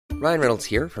Ryan Reynolds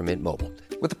here from Mint Mobile.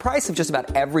 With the price of just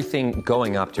about everything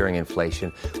going up during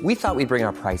inflation, we thought we'd bring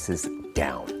our prices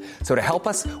down. So to help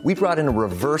us, we brought in a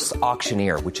reverse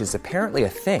auctioneer, which is apparently a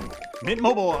thing. Mint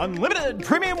Mobile Unlimited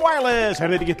Premium Wireless. How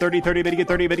to get 30, 30, bit to get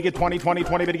 30, bit to get 20, 20,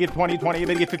 20, bit to get 20, 20,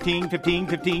 bit to get 15, 15,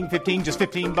 15, 15, just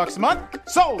 $15 a month?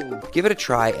 Sold! Give it a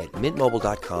try at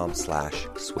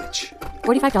mintmobile.com/switch.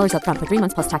 $45 up front for 3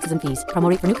 months plus taxes and fees. Promo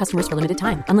rate for new customers for limited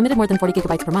time. Unlimited more than 40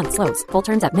 gigabytes per month. Slows full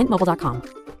terms at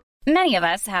mintmobile.com. Many of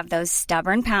us have those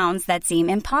stubborn pounds that seem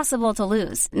impossible to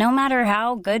lose, no matter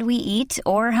how good we eat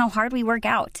or how hard we work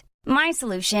out. My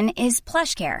solution is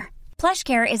PlushCare.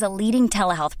 PlushCare is a leading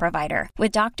telehealth provider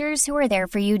with doctors who are there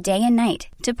for you day and night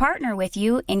to partner with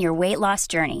you in your weight loss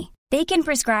journey. They can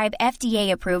prescribe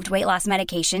FDA-approved weight loss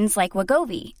medications like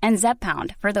Wegovy and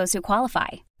Zepbound for those who qualify.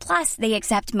 Plus, they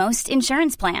accept most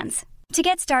insurance plans. To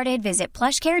get started, visit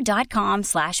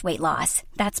plushcare.com/weightloss.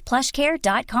 That's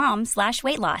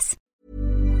plushcare.com/weightloss.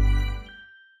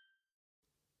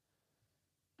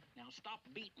 Now stop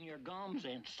beating your gums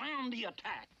and sound the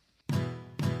attack.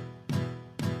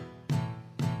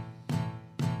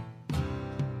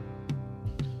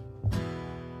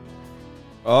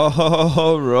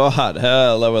 All right.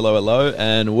 Hello,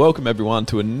 and welcome everyone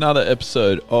to another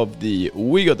episode of the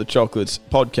We Got the Chocolates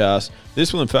podcast.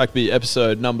 This will in fact be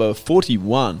episode number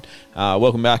 41.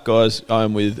 Welcome back, guys.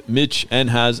 I'm with Mitch and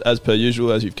Haz, as per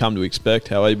usual, as you've come to expect.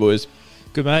 How are you, boys?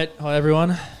 Good, mate. Hi,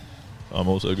 everyone. I'm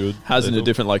also good. Haz in a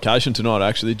different location tonight,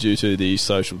 actually, due to the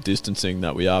social distancing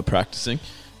that we are practicing.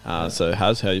 So,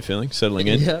 Haz, how are you feeling? Settling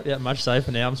in? Yeah, much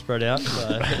safer now. I'm spread out.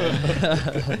 So.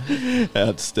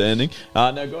 Outstanding.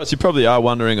 Now, guys, you probably are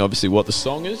wondering, obviously, what the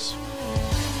song is.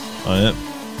 I am.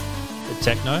 The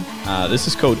techno. This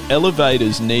is called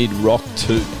Elevators Need Rock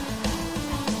 2.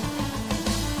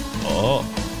 Oh,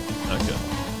 okay.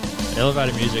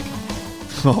 Elevator music.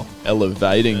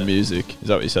 Elevating music. Is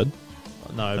that what you said?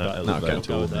 No, but elevator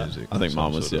go with that. music. I think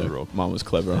mine was, mine was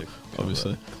cleverer,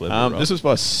 obviously. This was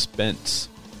by Spence,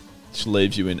 which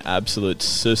leaves you in absolute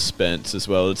suspense as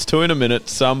well. It's 2 in a minute.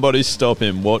 Somebody stop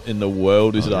him. What in the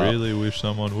world is that? I really wish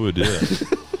someone would, yeah.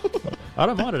 I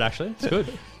don't mind it, actually. It's good.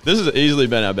 This has easily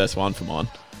been our best one for mine.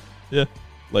 Yeah.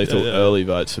 Lethal early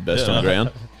votes for best on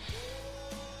ground.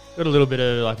 Got a little bit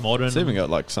of like modern. It's even got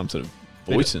like some sort of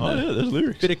voice in there. Oh, yeah, there's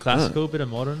lyrics. Bit of classical, bit of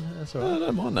modern. That's all right. I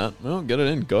don't mind that. Well, get it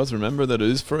in. Guys, remember that it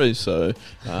is free, so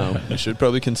you should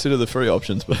probably consider the free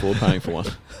options before paying for one.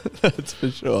 That's for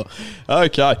sure.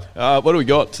 Okay, what do we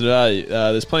got today?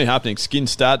 There's plenty happening. Skin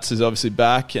Stats is obviously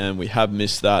back, and we have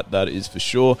missed that. That is for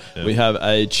sure. Yep. We have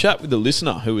a chat with a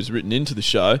listener who was written into the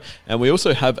show, and we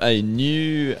also have a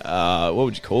new, what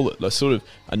would you call it? Sort of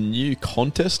a new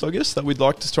contest, I guess, that we'd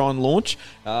like to try and launch.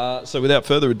 So without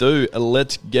further ado,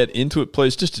 let's get into it.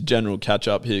 Please, just a general catch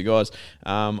up here, guys.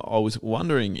 I was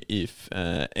wondering if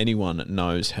anyone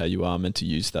knows how you are meant to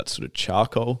use that sort of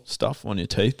charcoal stuff on your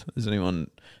teeth. Has anyone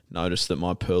noticed that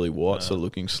my pearly whites are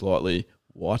looking slightly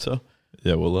whiter?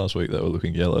 Yeah, well, last week they were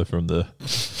looking yellow from the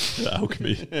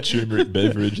alchemy turmeric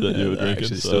beverage that you were drinking.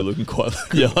 Actually, still looking quite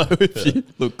yellow if you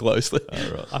look closely.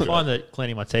 Right. I find that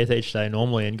cleaning my teeth each day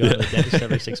normally and going to the dentist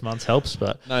every 6 months helps.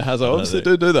 But no, Haz, I obviously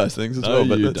do those things as well.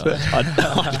 But you don't. I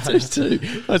do too.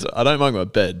 I don't make my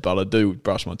bed, but I do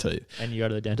brush my teeth. And you go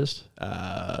to the dentist?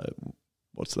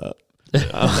 What's that?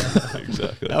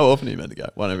 Exactly. How often are you meant to go?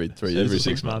 One every 3 years? Every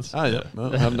 6 months. Oh, yeah.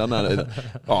 Well, I haven't done that either.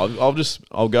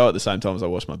 I'll go at the same time as I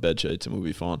wash my bed sheets and we'll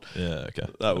be fine. Yeah, okay.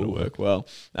 That will work well.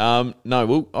 No,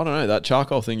 well, I don't know. That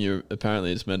charcoal thing, you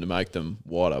apparently it's meant to make them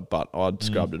whiter, but I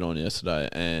scrubbed it on yesterday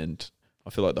and I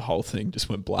feel like the whole thing just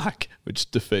went black,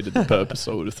 which defeated the purpose,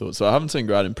 I would have thought. So I haven't seen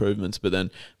great improvements, but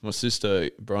then my sister,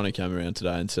 Bronnie, came around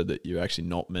today and said that you're actually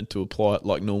not meant to apply it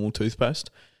like normal toothpaste.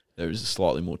 There is a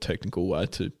slightly more technical way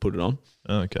to put it on.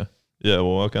 Oh, okay. Yeah,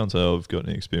 well, I can't say I've got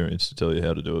any experience to tell you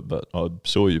how to do it, but I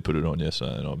saw you put it on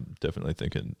yesterday, and I'm definitely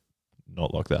thinking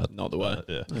not like that. Not the way.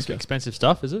 Yeah. It's expensive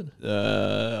stuff, is it?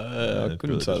 I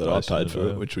couldn't say that I paid for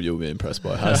it, which you'll be impressed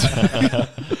by.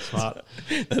 Smart.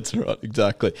 That's right,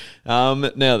 exactly.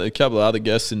 Now, a couple of other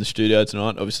guests in the studio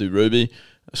tonight. Obviously, Ruby,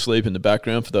 asleep in the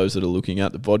background. For those that are looking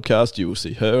at the podcast, you will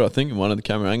see her, I think, in one of the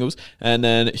camera angles. And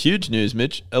then, huge news,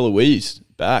 Mitch, Eloise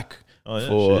back. Oh, yeah,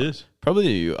 for she is.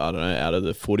 Probably, I don't know, out of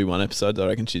the 41 episodes, I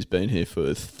reckon she's been here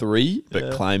for 3,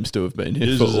 but claims to have been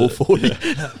here for all 40.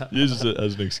 Uses it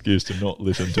as an excuse to not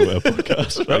listen to our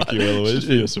podcast. Thank you, Eloise,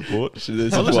 for your support.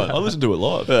 I listen to it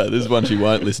live. Yeah, this is one she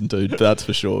won't listen to, that's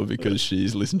for sure, because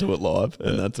she's listened to it live,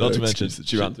 and that's not her to mention excuse that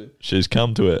she runs it. She's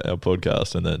come to our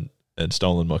podcast and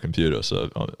stolen my computer. So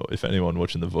if anyone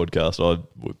watching the podcast, I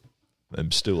would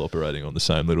am still operating on the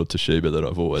same little Toshiba that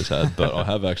I've always had, but I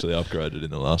have actually upgraded in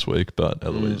the last week. But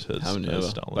Eloise has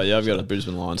stolen. But yeah, I've got a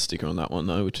Brisbane Lions sticker on that one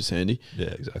though, which is handy. Yeah,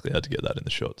 exactly. I had to get that in the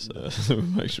shot. So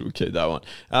make sure we keep that one.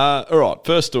 All right,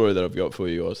 first story that I've got for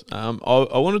you guys.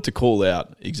 I wanted to call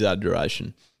out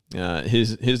exaggeration.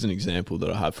 Here's an example that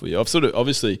I have for you.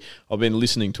 I've been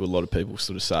listening to a lot of people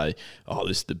sort of say, "Oh,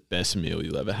 this is the best meal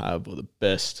you'll ever have," or the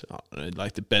best,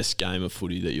 the best game of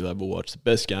footy that you'll ever watch, the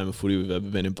best game of footy we've ever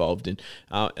been involved in.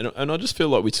 And I just feel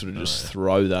like we sort of just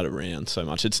throw that around so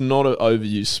much. It's not an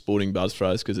overused sporting buzz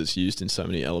phrase because it's used in so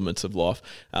many elements of life.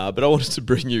 But I wanted to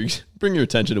bring your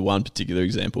attention to one particular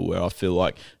example where I feel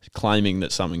like claiming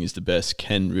that something is the best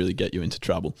can really get you into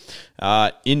trouble.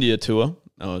 India tour.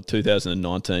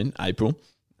 2019, April,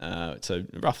 so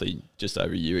roughly just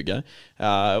over a year ago.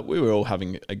 We were all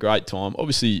having a great time.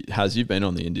 Obviously, Haz, you've been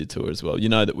on the India tour as well. You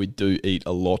know that we do eat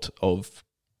a lot of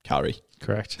curry.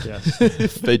 Correct, yes.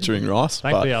 Featuring rice.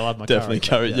 Thankfully, I love my definitely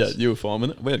curry. Yes. Yeah, you were fine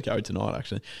with it. We had curry tonight,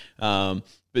 actually.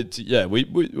 But yeah,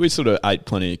 we sort of ate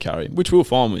plenty of curry, which we were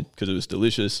fine with because it was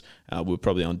delicious. We were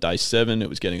probably on day 7. It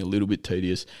was getting a little bit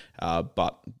tedious,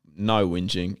 but no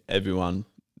whinging.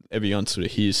 Everyone sort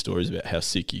of hears stories about how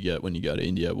sick you get when you go to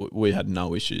India. We had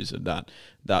no issues of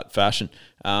that fashion.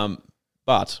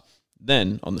 But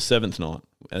then on the 7th night,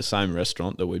 at the same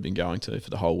restaurant that we'd been going to for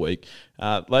the whole week,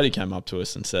 a lady came up to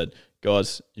us and said,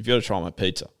 "Guys, you've got to try my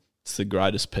pizza. It's the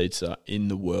greatest pizza in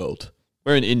the world."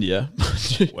 We're in India.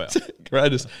 Wow.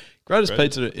 Greatest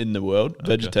pizza in the world,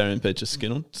 vegetarian pizza,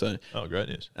 skin on. So, great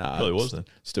news. Probably was then.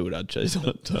 Still would add cheese on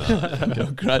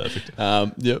it. Great.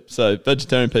 Yep. So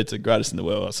vegetarian pizza, greatest in the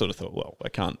world. I sort of thought, well, I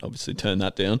can't obviously turn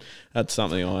that down. That's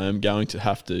something I am going to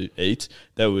have to eat.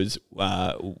 There was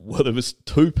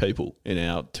 2 people in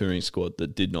our touring squad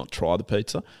that did not try the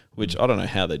pizza, which I don't know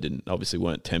how they didn't. Obviously,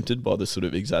 weren't tempted by the sort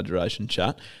of exaggeration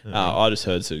chat. I just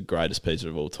heard it's the greatest pizza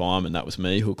of all time, and that was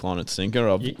me, hook, line, and sinker.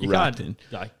 I've wrapped in.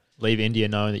 Leave India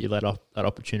knowing that you let off that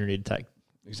opportunity to take.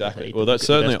 Exactly. Well, that's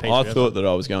certainly. I thought that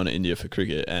I was going to India for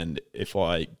cricket, and if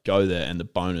I go there and the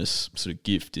bonus sort of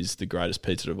gift is the greatest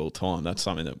pizza of all time, that's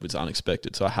something that was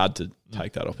unexpected. So I had to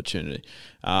take that opportunity.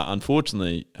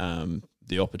 Unfortunately,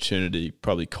 the opportunity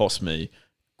probably cost me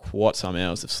quite some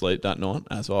hours of sleep that night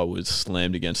as I was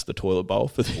slammed against the toilet bowl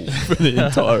for the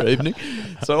entire evening.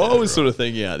 So I was sort of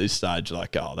thinking at this stage,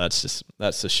 like, oh,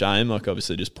 that's a shame. Like,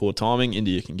 obviously just poor timing.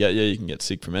 India can get you. You can get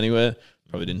sick from anywhere.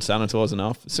 Probably didn't sanitize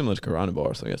enough. Similar to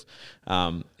coronavirus, I guess,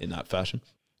 in that fashion.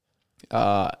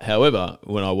 However,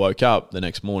 when I woke up the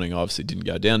next morning, I obviously didn't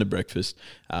go down to breakfast,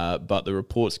 but the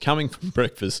reports coming from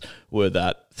breakfast were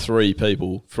that 3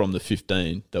 people from the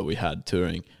 15 that we had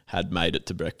touring had made it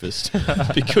to breakfast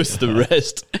because the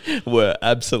rest were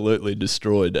absolutely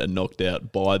destroyed and knocked out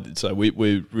so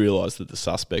we realised that the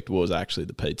suspect was actually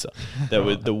the pizza.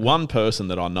 The one person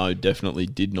that I know definitely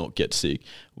did not get sick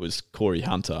was Corey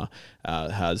Hunter,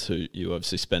 who you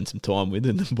obviously spent some time with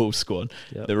in the Bull squad.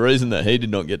 Yep. The reason that he did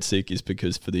not get sick is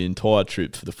because for the entire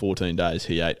trip, for the 14 days,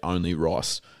 he ate only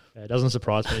rice. Yeah, it doesn't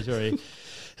surprise me. He's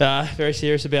very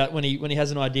serious about when he has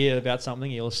an idea about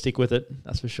something, he'll stick with it.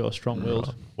 That's for sure.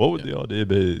 Strong-willed. What would the idea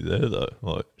be there, though?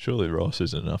 Like, surely rice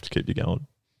isn't enough to keep you going.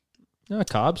 No,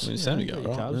 carbs.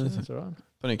 Carbs. That's all right.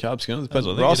 Plenty of carbs, Skinner.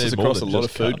 Rice is across a lot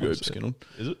of food groups, Skinner.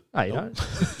 Is it? No, you don't.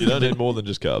 You don't need more than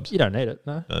just carbs. You don't need it,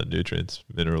 no. Nutrients,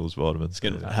 minerals, vitamins.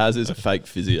 Skinner has is a fake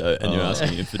physio, and you're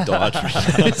asking him for dietary.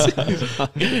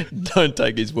 Don't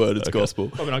take his word; it's gospel.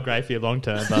 Probably not great for your long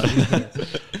term, but.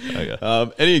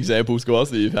 Okay. Any examples,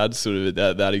 guys, that you've had sort of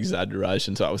that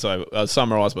exaggeration? So I'll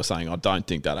summarise by saying I don't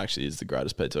think that actually is the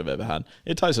greatest pizza I've ever had.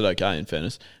 It tasted okay, in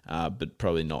fairness, but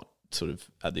probably not sort of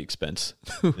at the expense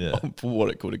of what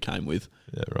it could have came with.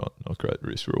 Yeah, right. Not great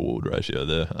risk-reward ratio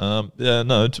there.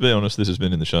 To be honest, this has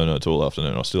been in the show notes all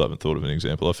afternoon. I still haven't thought of an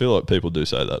example. I feel like people do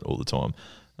say that all the time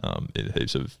in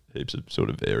heaps of sort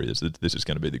of areas that this is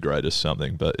going to be the greatest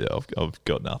something. But yeah, I've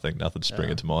got nothing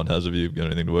springing to mind. Have you got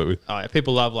anything to work with? Oh, yeah,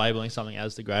 people love labelling something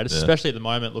as the greatest, especially at the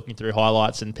moment, looking through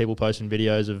highlights and people posting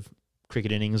videos of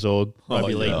cricket innings or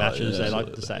rugby league matches. They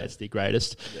like to say it's the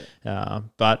greatest. Yeah.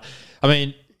 But, I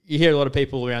mean, you hear a lot of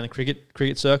people around the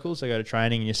cricket circles, they go to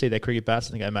training and you see their cricket bats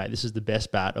and they go, mate, this is the best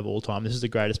bat of all time. This is the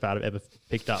greatest bat I've ever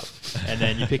picked up. And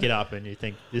then you pick it up and you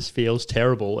think, this feels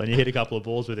terrible. And you hit a couple of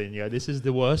balls with it and you go, this is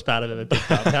the worst bat I've ever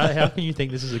picked up. How can you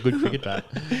think this is a good cricket bat?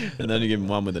 And then you give him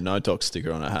one with a no-tox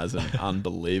sticker on it, has an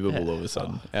unbelievable all of a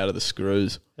sudden, out of the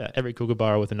screws. Yeah, every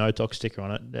Kookaburra with a no-tox sticker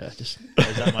on it, just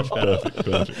goes that much better.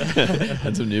 Perfect.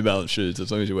 And some New Balance shoes,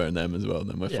 as long as you're wearing them as well,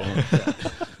 then we're fine.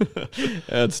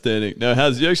 Outstanding. Now,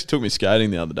 you actually took me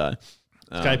skating the other day.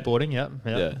 Skateboarding, yeah.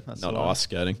 That's not ice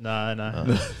skating.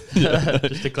 No.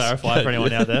 Just to clarify for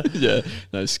anyone out there. Yeah,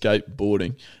 no,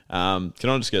 skateboarding. Can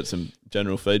I just get some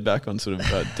general feedback on sort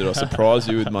of, did I surprise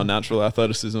you with my natural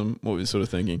athleticism? What were you sort of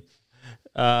thinking?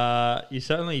 You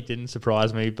certainly didn't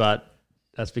surprise me, but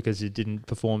that's because you didn't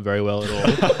perform very well at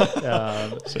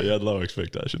all. So you had low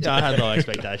expectations. Yeah, I had low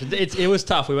expectations. It was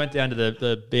tough. We went down to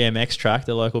the BMX track,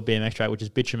 the local BMX track, which is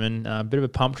bitumen. A bit of a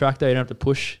pump track there. You don't have to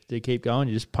push to keep going.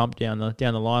 You just pump down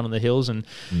the line on the hills, and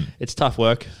it's tough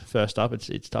work. First up,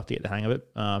 it's tough to get the hang of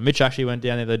it. Mitch actually went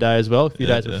down the other day as well, a few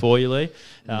days before you, Lee.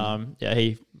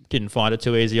 He didn't find it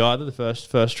too easy either, the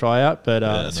first tryout, but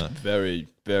that's very,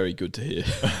 very good to hear.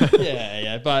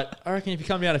 yeah. But I reckon if you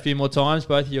come down a few more times,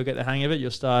 both of you'll get the hang of it.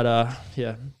 You'll start,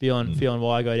 feeling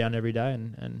why I go down every day.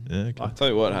 And I'll tell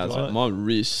you what, my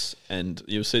wrists, and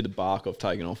you'll see the bark I've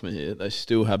taken off me here, they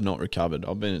still have not recovered.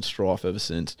 I've been in strife ever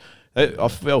since. I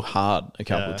fell hard a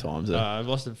couple of times there. I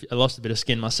lost a bit of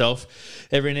skin myself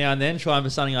every now and then, trying for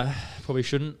something I probably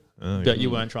shouldn't. But you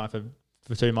weren't trying for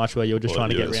too much, where you were just trying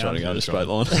to get around. Trying to go in a straight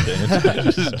line.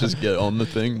 just get on the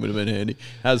thing would have been handy.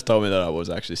 Has told me that I was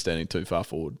actually standing too far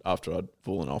forward after I'd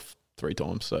fallen off 3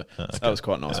 times. So that was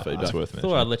quite nice feedback. That's worth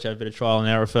mentioning. Thought I'd let you have a bit of trial and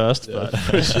error first. But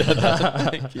Appreciate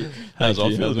that. Thank you. I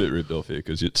feel a bit ripped off here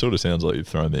because it sort of sounds like you've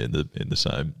thrown me in the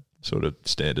same sort of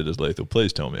standard as Lethal.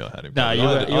 Please tell me I had him. No, you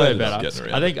were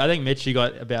better. I think Mitch, you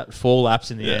got about 4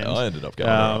 laps in the end. Yeah, I ended up going.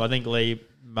 I think Lee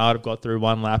might have got through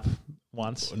 1 lap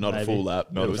once. Not maybe. A full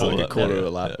lap. Not it was a full like lap. A quarter of a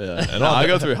lap. Yeah. And I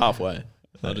got through halfway.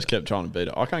 I just kept trying to beat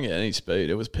it. I can't get any speed.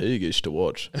 It was piggish to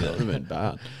watch. That would have been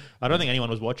bad. I don't think anyone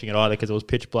was watching it either because it was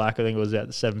pitch black. I think it was at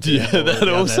the 7 p.m. Yeah, that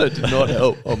also did not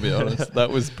help, I'll be honest.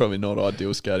 That was probably not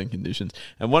ideal skating conditions.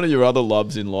 And one of your other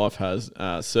loves in life has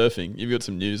surfing. You've got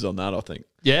some news on that, I think.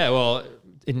 Yeah, well,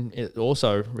 it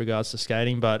also regards to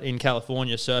skating, but in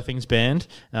California, surfing's banned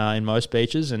in most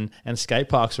beaches, and skate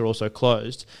parks are also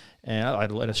closed.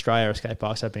 And in Australia, skate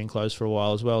parks have been closed for a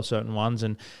while as well, certain ones.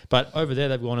 But over there,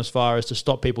 they've gone as far as to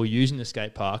stop people using the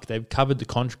skate park. They've covered the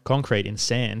concrete in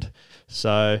sand.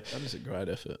 So that is a great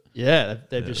effort. Yeah,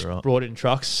 they've just brought in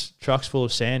trucks full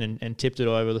of sand and tipped it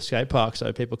over the skate park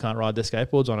so people can't ride their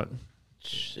skateboards on it.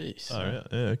 Jeez. Oh,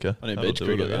 yeah, okay. I need beach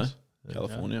cricket, though.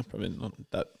 California, probably not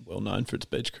that well known for its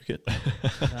beach cricket.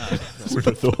 Would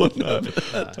have thought.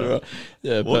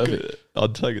 Yeah, perfect.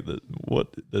 I'd take it that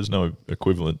there's no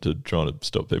equivalent to trying to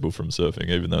stop people from surfing,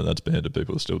 even though that's banned.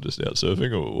 People are still just out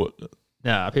surfing, or what?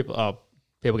 No,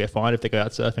 people get fined if they go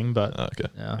out surfing, but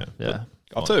yeah.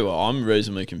 I'll tell you what, I'm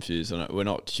reasonably confused. And we're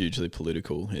not hugely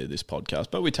political here, this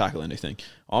podcast, but we tackle anything.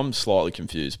 I'm slightly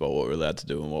confused by what we're allowed to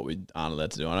do and what we aren't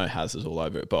allowed to do. I know Haz is all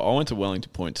over it, but I went to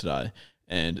Wellington Point today.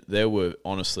 And there were,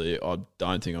 honestly, I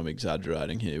don't think I'm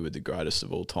exaggerating here with the greatest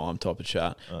of all time type of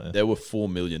chat. Oh, yeah. There were 4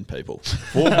 million people.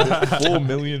 4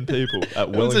 million people at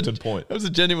Wellington Point. It was a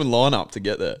genuine lineup to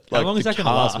get there. How long is that going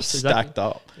to last? Stacked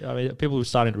up. I mean, people were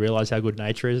starting to realise how good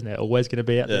nature is, and they're always going to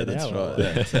be out there now. Yeah, that's right.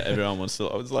 Yeah. So everyone wants to.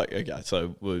 I was like, okay,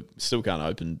 so we still can't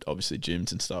open, obviously,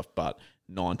 gyms and stuff, but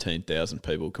 19,000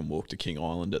 people can walk to King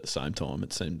Island at the same time.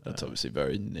 It seemed that's obviously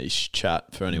very niche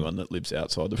chat for anyone that lives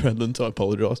outside the Redlands. I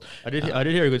apologise. I did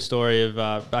hear a good story of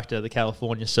back to the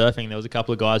California surfing. There was a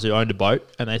couple of guys who owned a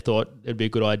boat and they thought it'd be a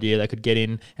good idea. They could get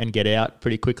in and get out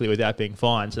pretty quickly without being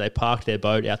fined. So they parked their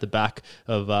boat out the back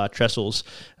of Trestles,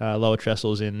 Lower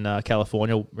Trestles in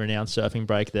California, renowned surfing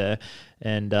break there.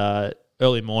 And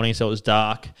early morning, so it was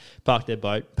dark, parked their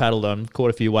boat, paddled on,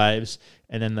 caught a few waves,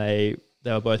 and then they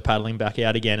were both paddling back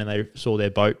out again, and they saw their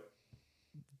boat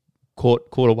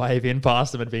caught a wave in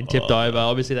past them, had been tipped over.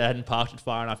 Obviously, they hadn't parked it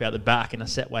far enough out the back, and a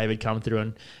set wave had come through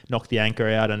and knocked the anchor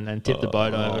out and tipped the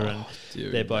boat over, and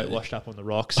their boat washed up on the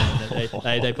rocks.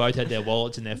 And they both had their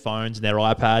wallets and their phones and their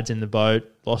iPads in the boat.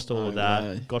 Lost all of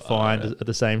that. Got fined at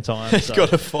the same time. So.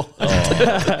 Got a fine.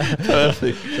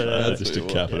 Perfect. So just to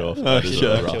cap it off.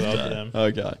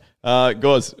 Okay.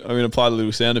 Guys, I'm going to play the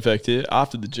little sound effect here.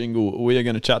 After the jingle, we are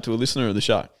going to chat to a listener of the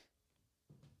show.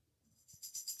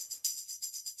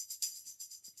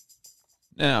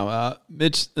 Now,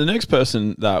 Mitch, the next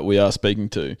person that we are speaking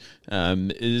to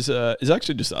is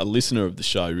actually just a listener of the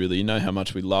show, really. You know how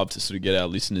much we love to sort of get our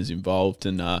listeners involved,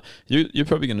 and you're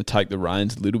probably going to take the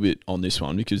reins a little bit on this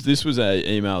one, because this was an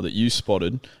email that you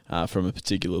spotted from a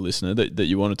particular listener that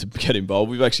you wanted to get involved.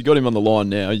 We've actually got him on the line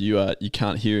now. You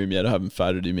can't hear him yet. I haven't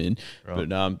faded him in. Right.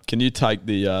 But can you take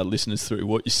the listeners through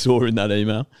what you saw in that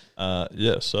email?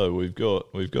 So we've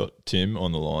got Tim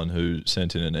on the line who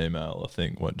sent in an email, I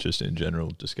think, just in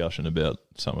general discussion about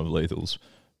some of Lethal's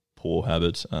poor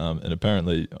habits. And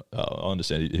apparently, I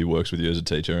understand he works with you as a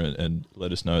teacher and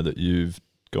let us know that you've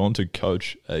gone to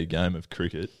coach a game of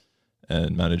cricket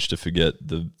and managed to forget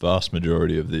the vast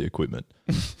majority of the equipment.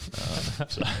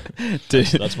 So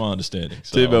that's my understanding.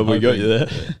 So Tibbo, we got you there.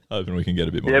 Yeah, hoping we can get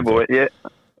a bit more. Yeah, boy. Yeah.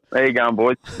 There you going,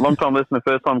 boys. Long time listener,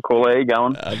 first time caller. How you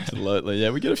going? Absolutely. Yeah,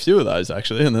 we get a few of those,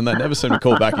 actually, and then they never seem to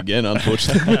call back again,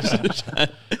 unfortunately.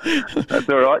 That's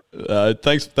all right.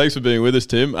 Thanks for being with us,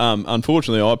 Tim.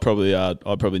 Unfortunately, I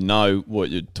probably know what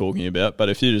you're talking about, but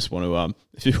if you just want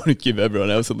to give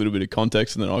everyone else a little bit of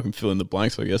context, and then I can fill in the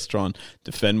blanks, I guess, try and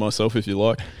defend myself if you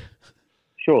like.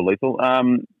 Sure, Lethal.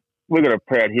 We've got a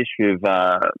proud history of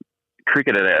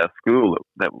cricket at our school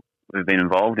that we've been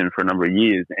involved in for a number of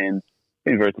years, and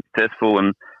been very successful.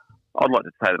 And I'd like to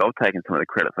say that I've taken some of the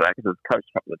credit for that because I've coached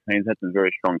a couple of teams, had some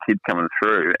very strong kids coming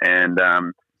through. And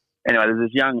anyway, there's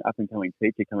this young up-and-coming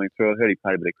teacher coming through. I heard he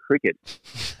played a bit of cricket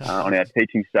on our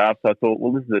teaching staff. So I thought,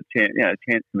 well, this is a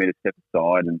chance for me to step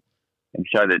aside and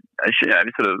show that,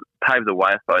 sort of pave the way,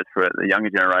 I suppose, for the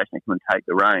younger generation to come and take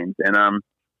the reins. And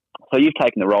so you've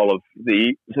taken the role of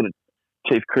the sort of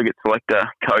chief cricket selector,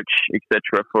 coach,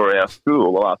 etc., for our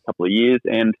school the last couple of years.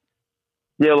 And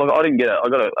yeah, look, I got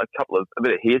a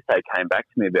bit of hearsay came back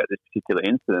to me about this particular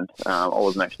incident. I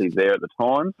wasn't actually there at the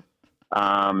time.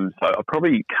 So I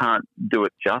probably can't do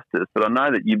it justice, but I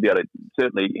know that you'd be able to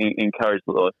certainly encourage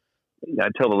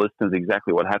tell the listeners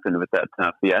exactly what happened with that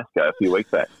fiasco a few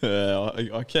weeks back. Yeah,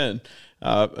 I can.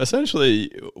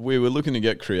 Essentially, we were looking to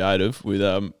get creative with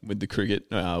the cricket.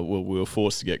 We were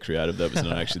forced to get creative. That was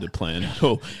not actually the plan at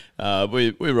all.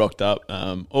 We rocked up,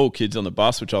 all kids on the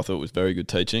bus, which I thought was very good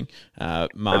teaching. That's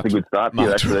a good start for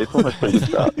you, actually. It's almost a good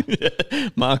start. Yeah,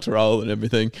 marked roll and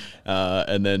everything.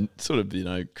 And then sort of,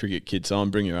 cricket kits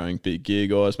on, bring your own big gear,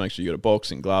 guys. Make sure you got a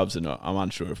box and gloves. And I'm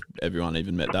unsure if everyone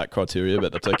even met that criteria,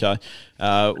 but that's okay.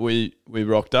 We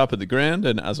rocked up at the ground,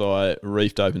 and as I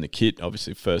reefed open the kit,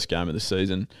 obviously first game of the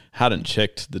season, hadn't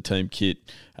checked the team kit.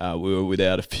 We were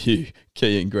without a few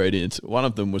key ingredients. One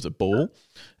of them was a ball,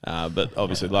 but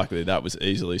obviously luckily that was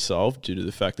easily solved due to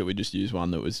the fact that we just used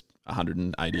one that was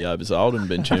 180 overs old and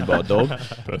been tuned by a dog.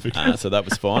 Perfect. So that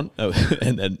was fine.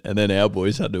 And then our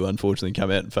boys had to unfortunately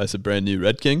come out and face a brand new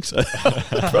Red King, so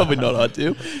probably not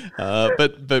ideal.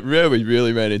 But where we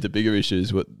really ran into bigger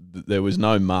issues, there was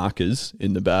no markers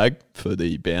in the bag for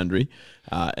the boundary,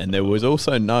 and there was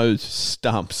also no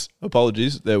stumps.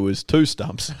 Apologies, there was 2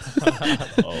 stumps.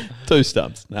 2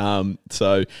 stumps.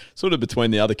 So sort of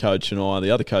between the other coach and I,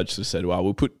 the other coach just said, well,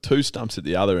 we'll put 2 stumps at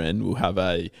the other end. We'll have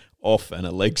a off and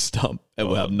a leg stump, and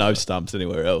we'll have no stumps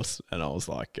anywhere else. And I was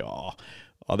like,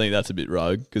 I think that's a bit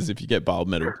rogue, because if you get bowled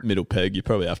middle peg, you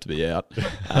probably have to be out.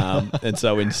 And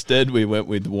so instead we went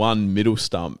with 1 middle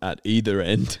stump at either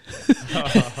end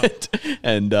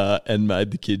and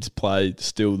made the kids play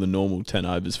still the normal 10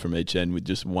 overs from each end with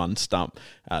just 1 stump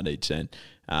at each end.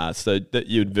 So that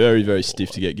you're very, very stiff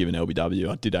to get given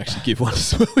LBW. I did actually give one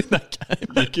as well in that game.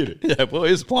 You're kidding? Yeah, well,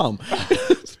 here's Plum.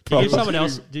 Do you give someone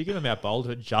else? Do you give them out bowled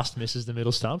if it just misses the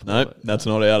middle stump? No, that's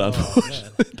not out,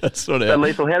 unfortunately. That's not out. So,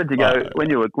 Lethal, how did you go when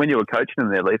you were coaching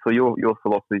them there, Lethal? Your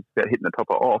philosophy is about hitting the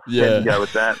topper off. Yeah. How did you go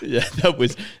with that? Yeah, that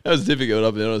was difficult.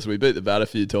 I'll be honest. We beat the bat a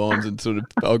few times, and sort of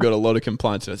I got a lot of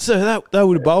complaints. So that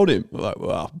would have bowled him. We're like,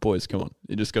 well, boys, come on.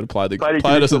 You just got to play it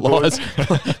as it lies.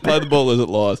 Play the ball as it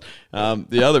lies.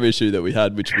 The other issue that we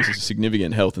had, which was a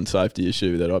significant health and safety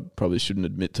issue that I probably shouldn't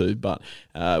admit to, but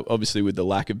obviously with the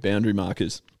lack of boundary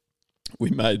markers, we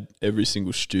made every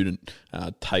single student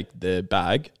take their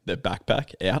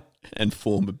backpack out and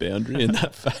form a boundary in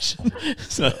that fashion.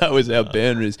 So that was our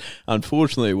boundaries.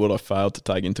 Unfortunately, what I failed to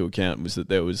take into account was that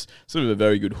there was sort of a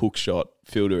very good hook shot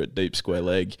fielder at deep square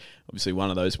leg. Obviously one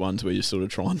of those ones where you sort of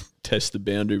try and test the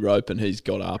boundary rope, and he's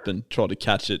got up and tried to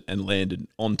catch it and landed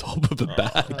on top of a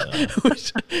bag,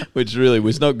 which really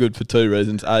was not good for 2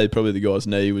 reasons. A, probably the guy's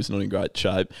knee was not in great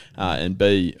shape, and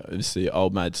B, obviously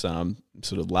old mate's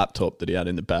sort of laptop that he had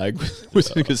in the bag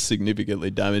was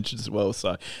significantly damaged as well.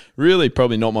 So really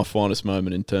probably not my finest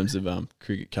moment in terms of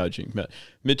cricket coaching. But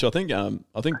Mitch, I think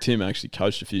Tim actually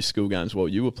coached a few school games while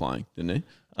you were playing, didn't he?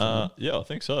 Yeah, I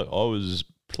think so. I was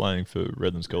playing for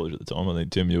Redlands College at the time. I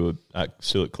think, Tim, you were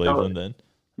still at Cleveland then.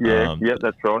 Yeah,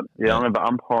 that's right. Yeah, I remember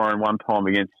umpiring one time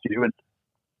against you, and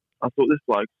I thought this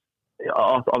bloke,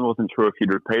 I wasn't sure if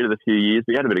he'd repeated a few years,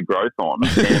 but he had a bit of growth on,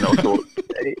 and I thought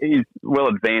he's well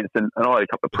advanced, and I had a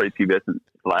couple of prepubescent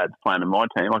lads playing in my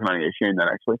team. I can only assume that,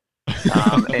 actually. I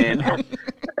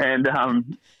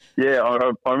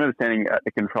remember standing at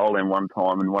the control end one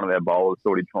time, and one of our bowlers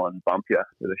thought he'd try and bump you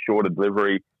with a shorter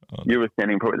delivery. You were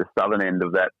standing probably at the southern end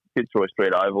of that Fitzroy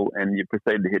Street Oval, and you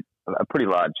proceeded to hit a pretty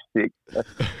large stick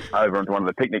over onto one of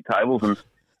the picnic tables, and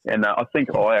And I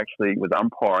think I actually was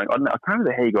umpiring. I can't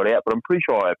remember how you got out, but I'm pretty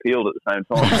sure I appealed at the same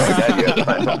time. So I gave you at the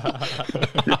same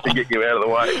time, just to get you out of the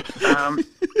way.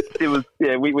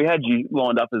 We had you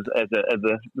lined up as a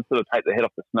sort of take the head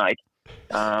off the snake,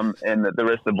 and the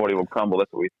rest of the body will crumble.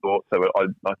 That's what we thought. So I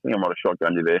think I might have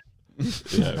shotgunned you there.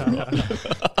 Yeah,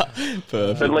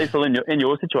 right. But Lethal, in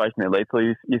your situation there,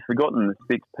 Lethal, you've forgotten the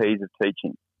 6 P's of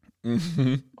teaching.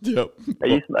 Mm-hmm. Yep.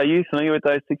 Are you familiar with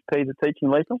those 6 P's of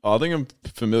teaching, Lethal? I think I'm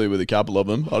familiar with a couple of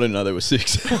them. I didn't know there were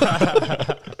 6.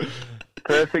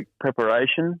 Perfect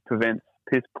preparation prevents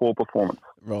piss poor performance.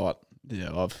 Right. Yeah.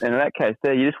 And in that case,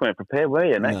 there you just weren't prepared, were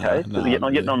you? In that case,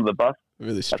 getting onto the bus.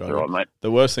 Really struggled. That's all right, mate.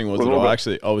 The worst thing was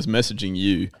that I was messaging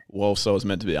you whilst I was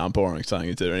meant to be umpiring, saying,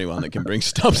 "Is there anyone that can bring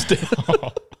stumps down?"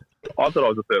 I thought I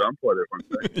was the third umpire there for a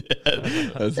second.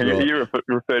 Yeah, that's and right. you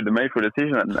referred to me for a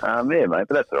decision. And, yeah, mate,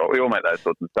 but that's all right. We all make those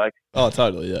sorts of mistakes. Oh,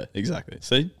 totally. Yeah, exactly.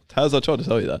 See, how's I tried to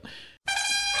tell you that?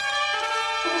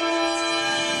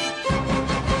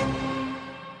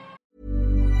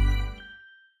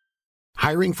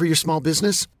 Hiring for your small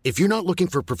business? If you're not looking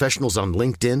for professionals on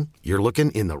LinkedIn, you're looking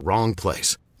in the wrong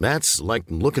place. That's like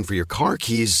looking for your car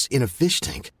keys in a fish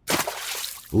tank.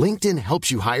 LinkedIn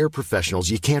helps you hire professionals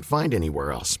you can't find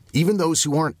anywhere else, even those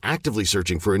who aren't actively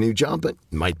searching for a new job but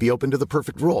might be open to the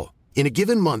perfect role. In a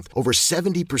given month, over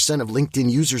 70% of LinkedIn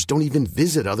users don't even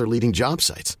visit other leading job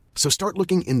sites. So start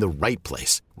looking in the right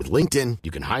place. With LinkedIn,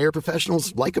 you can hire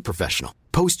professionals like a professional.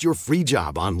 Post your free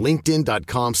job on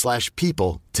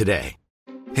linkedin.com/people today.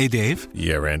 Hey, Dave.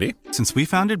 Yeah, Randy. Since we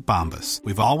founded Bombas,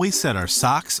 we've always said our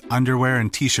socks, underwear,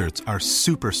 and T-shirts are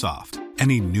super soft.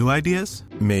 Any new ideas?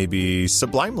 Maybe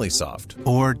sublimely soft.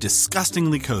 Or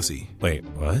disgustingly cozy. Wait,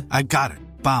 what? I got it.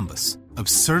 Bombas.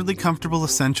 Absurdly comfortable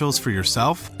essentials for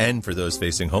yourself and for those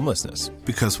facing homelessness.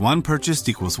 Because one purchased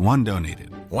equals one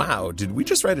donated. Wow, did we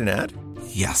just write an ad?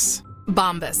 Yes.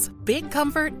 Bombas. Big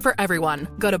comfort for everyone.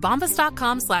 Go to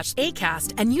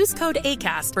bombas.com/ACAST and use code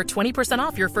ACAST for 20%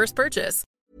 off your first purchase.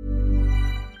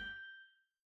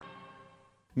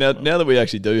 Now that we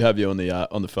actually do have you on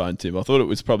the phone, Tim, I thought it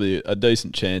was probably a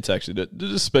decent chance actually to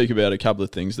just speak about a couple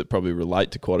of things that probably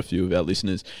relate to quite a few of our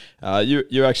listeners.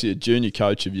 You're actually a junior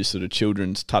coach of your sort of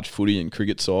children's touch footy and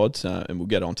cricket sides, and we'll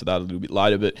get onto that a little bit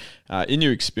later. But in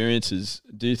your experiences,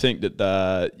 do you think that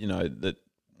that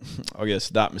I guess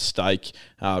that mistake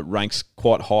ranks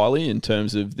quite highly in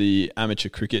terms of the amateur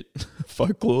cricket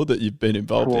folklore that you've been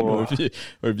involved in, or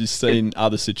have you seen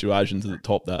other situations that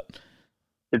top that?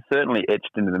 It's certainly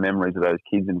etched into the memories of those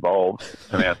kids involved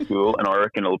in our school, and I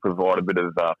reckon it'll provide a bit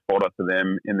of fodder for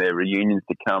them in their reunions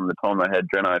to come. The time they had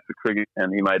Dreno for cricket,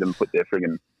 and he made them put their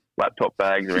friggin' laptop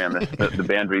bags around the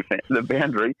boundary.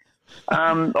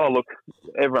 Look,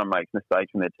 everyone makes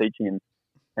mistakes when they're teaching,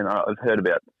 and I've heard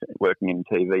about working in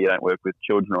TV. You don't work with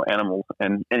children or animals,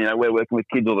 and we're working with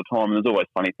kids all the time, and there's always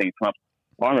funny things come up.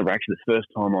 I remember actually the first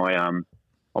time I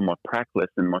on my prac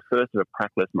lesson, my first ever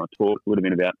prac lesson I taught would have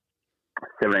been about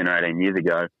 17 or 18 years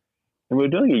ago, and we were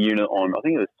doing a unit on, I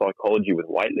think it was psychology with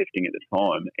weightlifting at the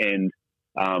time, and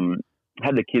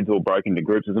had the kids all broken into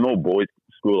groups. It was an all-boys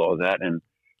school I was at, and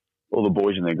all the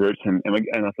boys in their groups, and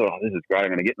I thought, this is great, I'm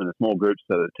going to get them in small groups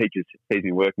so the teachers sees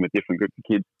me working with different groups of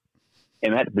kids,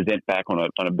 and they had to present back on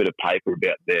a bit of paper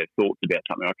about their thoughts about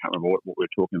something. I can't remember what we were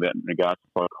talking about in regards to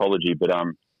psychology, but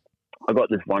I got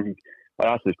this one, I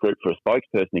asked this group for a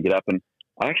spokesperson to get up, and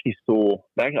I actually I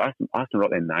asked them to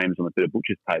write their names on a bit of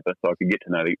butcher's paper so I could get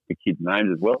to know the kids' names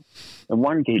as well. And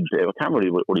one kid, I can't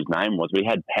remember what his name was, but he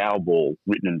had Powerball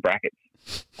written in brackets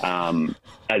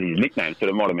as his nickname. So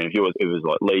it might have been, it was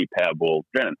like Lee Powerball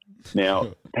Drennan.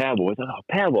 Now, Powerball, I thought,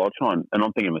 Powerball, I'll try and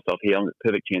I'm thinking to myself, here, I'm the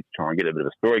perfect chance to try and get a bit of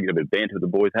a story, get a bit of banter with the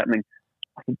boys happening.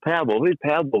 I said, Powerball, who's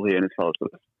Powerball here? And this fellow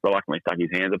sort of reluctantly stuck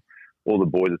his hands up. All the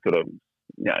boys are sort of,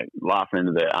 laughing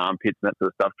into their armpits and that sort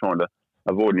of stuff, trying to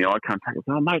avoiding the eye contact. I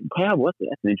said, mate, Powerball,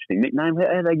 that's an interesting nickname.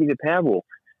 How do they give you Powerball?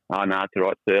 Oh, no, it's all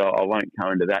right, sir. I won't go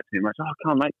into that too much. Oh,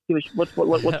 come on, mate. What's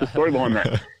the story behind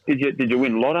that? Did you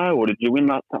win lotto or did you win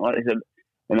something like that? He said,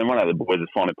 and then one of the boys has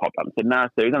finally popped up and said, no,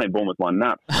 sir, he's only born with one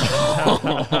nut. So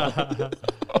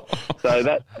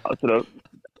that sort of,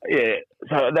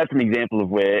 so that's an example of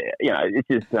where, it's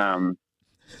just,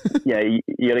 you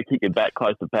got to keep your back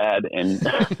close to pad, and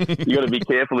you got to be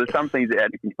careful. There's some things that are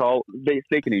out of control.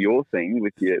 Speaking of your thing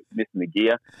with you missing the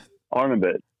gear, I remember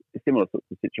a similar sort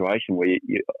of situation where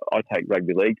I take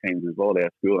rugby league teams as well at our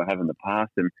school. I have in the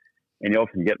past, and you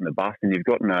often get in the bus and you've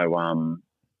got no,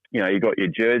 you've got your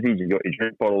jerseys, you've got your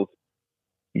drink bottles.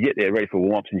 You get there ready for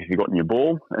warm-ups and you've forgotten your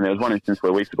ball. And there was one instance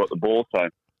where we forgot the ball, so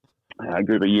a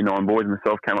group of Year 9 boys and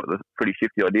myself came up with a pretty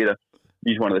shifty idea to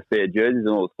used one of the spare jerseys and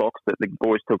all the socks that the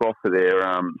boys took off for their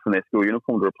from their school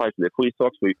uniform to replace with their footy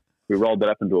socks. We rolled that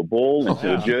up into a ball,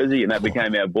 into a jersey, and that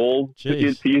became our ball to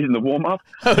use in the warm-up.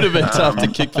 That would have been tough to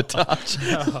kick for touch.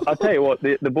 I'll tell you what,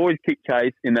 the boys' kick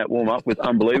chase in that warm-up was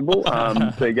unbelievable.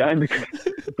 Their game, because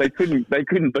they couldn't beat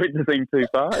the thing too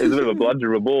far. It was a bit of a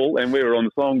bludger of a ball, and we were on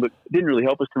the song, but it didn't really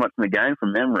help us too much in the game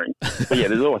from memory. But yeah,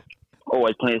 there's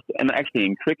always plenty of, and actually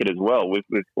in cricket as well, we've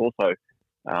also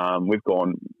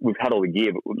we've had all the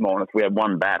gear, but minus we had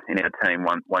one bat in our team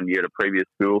one year at a previous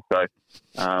school. So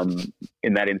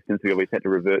in that instance, we always had to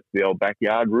revert to the old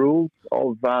backyard rules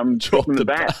of dropping the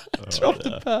bat. Drop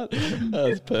the bat.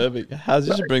 That's perfect. How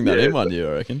did you bring that in one year,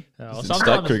 I reckon?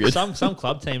 Sometimes some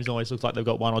club teams always look like they've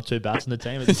got one or two bats in the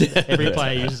team. Every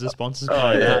player uses a sponsor's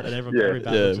bat, and every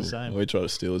bat looks the same. We try to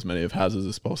steal as many of Haz's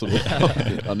as possible.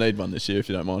 I need one this year if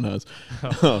you don't mind, Haz.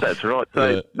 That's right.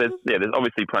 So there's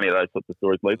obviously plenty of those sorts of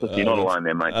stories, Lisa. So you're not alone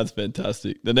there, mate. That's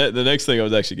fantastic. The next thing I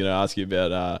was actually going to ask you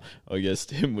about, I guess,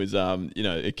 Tim, was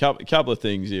a couple of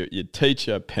things. You're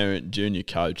teacher, parent, junior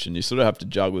coach, and you sort of have to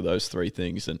juggle those three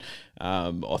things. And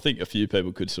I think a few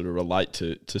people could sort of relate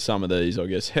to some of these, I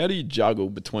guess. How do you juggle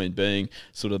between being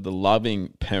sort of the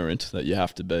loving parent that you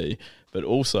have to be, but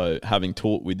also having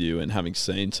taught with you and having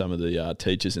seen some of the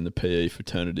teachers in the PE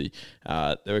fraternity?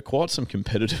 There are quite some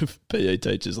competitive PE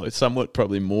teachers, like somewhat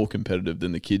probably more competitive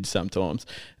than the kids sometimes.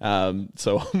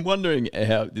 So I'm wondering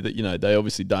how, they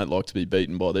obviously don't like to be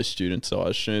beaten by their students, so I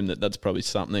assume that's probably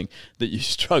something that you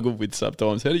struggle with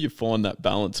sometimes. How do you find that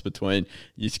balance between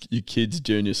your kids'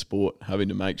 junior sport, having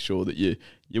to make sure that you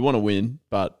want to win,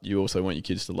 but you also want your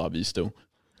kids to love you still?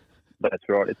 That's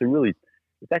right.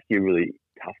 It's actually a really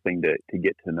tough thing to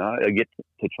get to know, get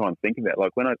to try and think about.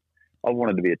 Like when I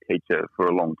wanted to be a teacher for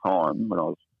a long time when I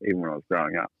was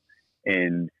growing up,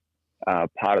 and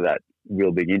part of that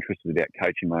real big interest was about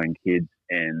coaching my own kids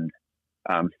and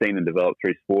seeing them develop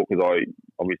through sport, because I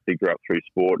obviously grew up through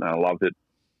sport and I loved it.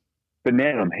 But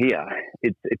now that I'm here,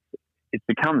 it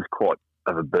becomes quite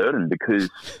of a burden, because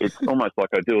it's almost like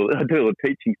I do all the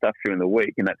teaching stuff during the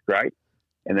week, and that's great,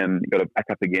 and then you've got to back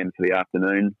up again for the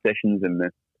afternoon sessions and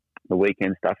the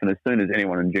weekend stuff. And as soon as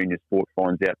anyone in junior sport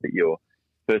finds out that you're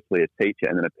firstly a teacher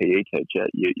and then a PE teacher,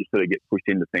 you sort of get pushed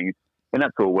into things, and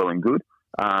that's all well and good,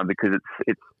 because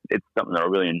it's something that I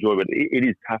really enjoy. But it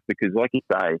is tough because, like you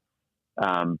say,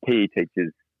 PE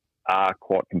teachers are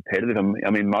quite competitive.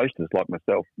 I mean, most of us, like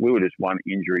myself, we were just one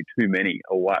injury too many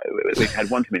away. We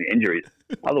had one too many injuries.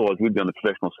 Otherwise, we'd be on the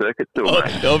professional circuit still.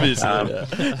 Obviously,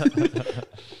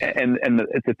 and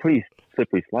it's a pretty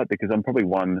slippery slope, because I'm probably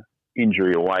one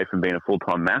injury away from being a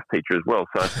full-time math teacher as well.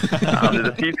 So there's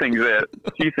a few things there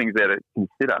to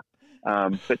consider.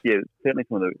 But yeah, certainly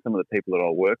some of the people that I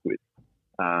work with,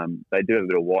 they do have a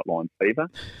bit of white line fever,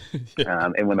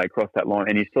 and when they cross that line,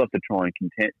 and you still have to try and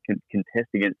contest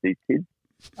against these kids.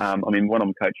 I mean, when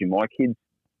I'm coaching my kids,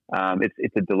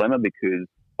 it's a dilemma, because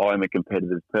I'm a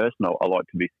competitive person. I like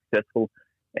to be successful,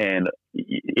 and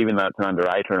even though it's an under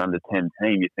 8 or an under 10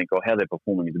 team, you think, how they're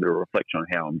performing is a bit of a reflection on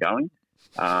how I'm going.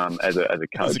 As a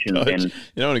coach. And you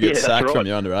don't want to get sacked from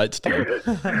your under 8s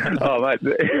team. Oh, mate,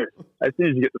 as soon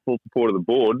as you get the full support of the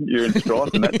board, you're in strife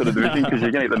and that sort of division, because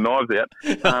you're going to get the knives out.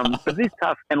 But it's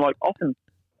tough, and like often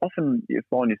you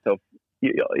find yourself,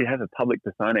 you have a public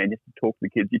persona, and you have to talk to the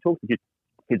kids. You talk to kids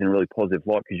in a really positive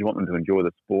light, because you want them to enjoy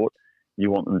the sport. You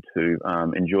want them to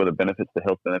enjoy the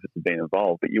health benefits of being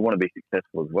involved, but you want to be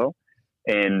successful as well.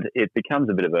 And it becomes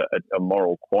a bit of a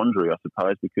moral quandary, I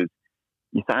suppose, because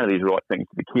you say these right things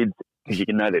to the kids because you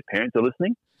can know their parents are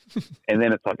listening. And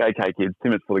then it's like, okay, kids, 2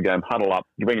 minutes before the game, huddle up.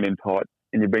 You bring it in tight,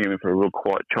 and you bring them in for a real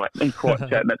quiet chat. And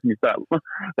that's when you start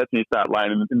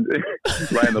laying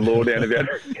the law down about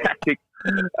tactics.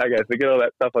 Okay, forget all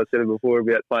that stuff I said before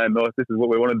about playing nice. This is what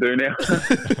we want to do now.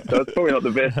 So it's probably not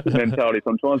the best mentality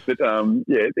sometimes, but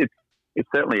it's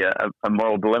certainly a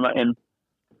moral dilemma. And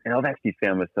I've actually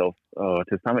found myself,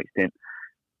 to some extent,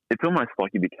 it's almost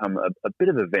like you become a bit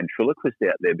of a ventriloquist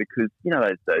out there, because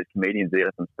those comedians get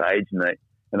up on stage and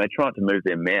they try to move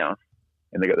their mouth,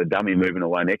 and they got the dummy moving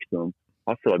away next to them.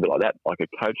 I feel a bit like that, like a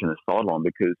coach in the sideline,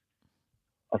 because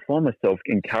I find myself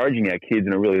encouraging our kids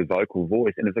in a really vocal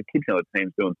voice, and if a kid on the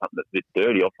team's doing something that's a bit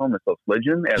dirty, I find myself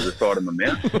sledging them out of the side of my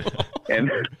mouth, and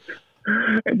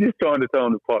just trying to tell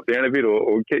them to pipe down a bit,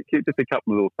 or get just a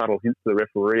couple of little subtle hints to the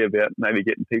referee about maybe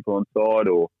getting people on side,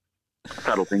 or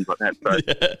subtle things like that. So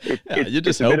you're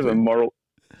just a bit of a moral.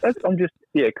 I'm just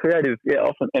creative. Yeah,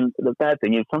 often. And the bad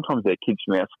thing is sometimes they're kids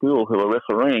from our school who are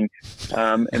refereeing,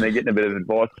 and they're getting a bit of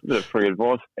advice, a bit of free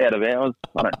advice out of ours.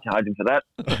 I don't charge them for that.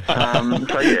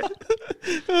 So yeah,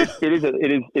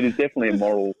 it is definitely a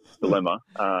moral dilemma.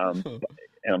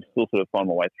 and I'm still sort of finding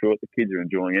my way through it. The kids are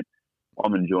enjoying it.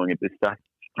 I'm enjoying it at this stage.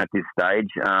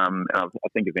 And I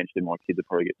think eventually my kids will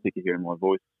probably get sick of hearing my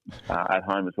voice at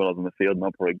home as well as on the field, and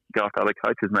I'll probably go after other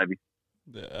coaches maybe.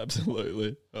 Yeah,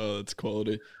 absolutely. Oh, that's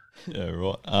quality. Yeah,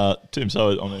 right. Tim,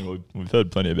 so I mean, we've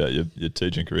heard plenty about your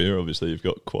teaching career. Obviously, you've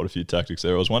got quite a few tactics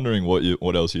there. I was wondering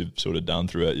what else you've sort of done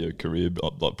throughout your career,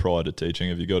 like prior to teaching.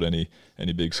 Have you got any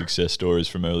big success stories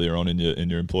from earlier on in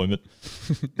your employment?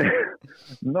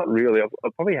 Not really.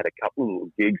 I've probably had a couple of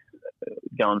little gigs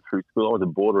going through school. I was a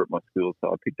boarder at my school,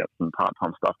 so I picked up some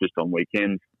part-time stuff just on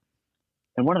weekends.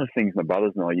 And one of the things my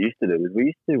brothers and I used to do is we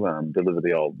used to deliver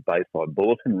the old Bayside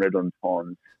Bulletin, Redland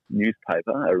Times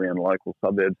newspaper around local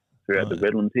suburbs throughout the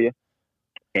Redlands here.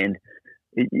 And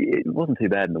it wasn't too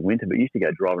bad in the winter, but you used to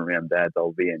go driving around Dad's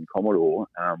old VN Commodore,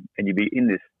 and you'd be in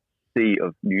this sea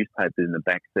of newspapers in the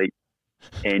back seat,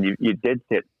 and you're dead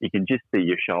set. You can just see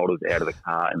your shoulders out of the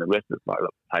car, and the rest of the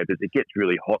papers. It gets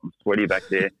really hot and sweaty back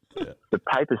there. The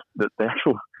papers, the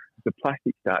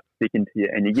plastic starts sticking to you,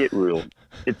 and you get real.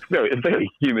 It's a very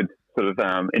humid sort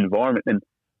of environment. And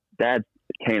Dad's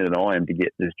keen than I am to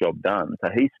get this job done,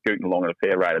 so he's scooting along at a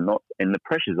fair rate of knots, and the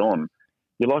pressure's on.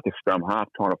 You're like a scrum half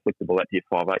trying to flick the ball out to your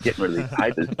 5'8", getting rid of these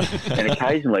papers. And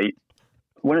occasionally,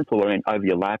 when it's all around over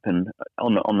your lap and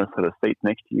on the sort of seats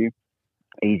next to you,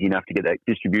 easy enough to get that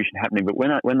distribution happening. But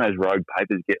when those rogue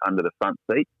papers get under the front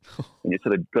seat, and you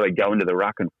sort of got to go into the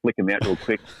ruck and flick them out real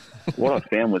quick, what I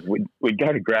found was we'd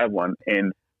go to grab one,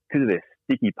 and because of their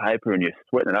sticky paper and you're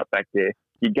sweating it up back there,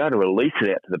 you'd go to release it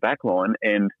out to the back line,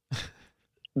 and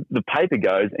the paper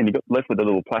goes, and you got left with a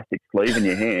little plastic sleeve in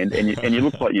your hand, and you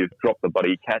look like you've dropped the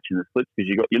bloody catch in the slips because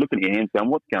you're looking at your hands going,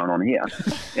 what's going on here?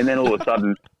 And then all of a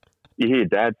sudden, you hear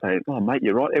Dad say, "Oh, mate,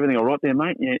 you're right. Everything all right there,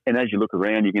 mate?" And as you look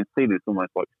around, you can see there's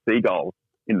almost like seagulls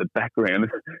in the background.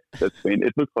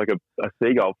 It looks like a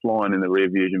seagull flying in the rear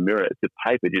vision mirror. It's the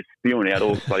paper just spewing out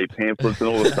all the bloody pamphlets and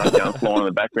all the stuff going flying in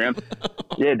the background.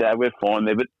 Yeah, Dad, we're fine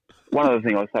there. But one other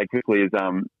thing I'll say quickly is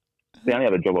the only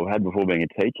other job I've had before being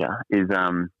a teacher is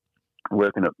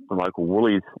working at the local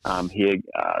Woolies here,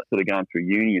 sort of going through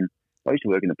uni. And I used to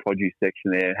work in the produce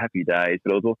section there, happy days,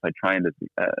 but I was also trained as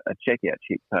a checkout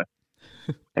chick. So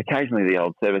occasionally the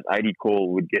old service 80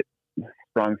 call would get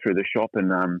sprung through the shop,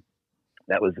 and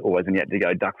that was always when you had to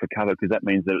go duck for cover, because that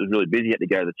means that it was really busy. You had to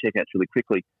go to the checkouts really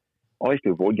quickly. I used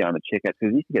to avoid going to checkouts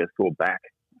because I used to get a sore back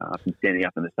from standing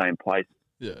up in the same place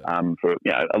for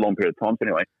a long period of time. So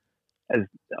anyway, as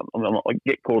I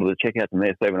get called to the checkouts and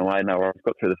they're 7 away, no, I've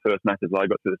got through the first match as well, I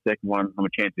got through the second one, I'm a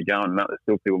chance to go, and no, there's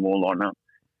still people more lining up.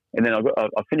 And then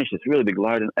I finished this really big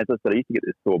load, and as I said, I used to get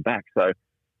this sore back. So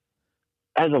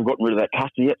as I've gotten rid of that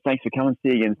customer, thanks for coming,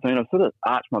 see you again soon, I've sort of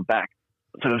arched my back,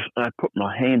 I put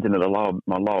my hands into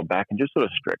my lower back and just sort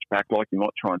of stretch back like you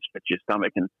might try and stretch your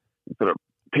stomach, and sort of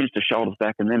pinch the shoulders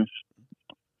back, and then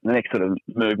the next sort of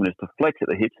movement is to flex at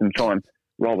the hips and try and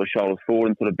roll the shoulders forward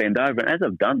and sort of bend over. And as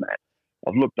I've done that,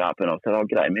 I've looked up and I've said, "Oh,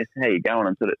 g'day, miss, how you going?"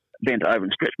 And sort of bent over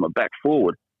and stretched my back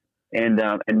forward. And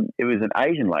it was an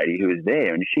Asian lady who was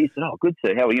there, and she said, "Oh, good,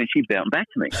 sir, how are you?" And she bounced back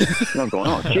to me. And I've gone,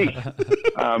 "Oh, geez,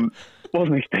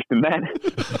 wasn't expecting that."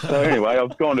 So anyway,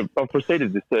 I've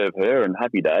proceeded to serve her, and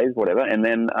happy days, whatever. And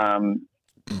then I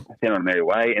sent on merry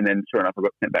way, and then sure enough, I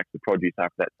got sent back to the produce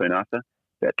after that. Soon after,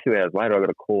 about 2 hours later, I got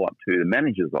a call up to the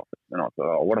manager's office, and I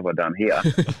thought, "Oh, what have I done here?"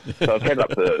 So I headed up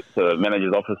to the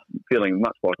manager's office, feeling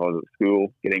much like I was at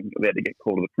school, about to get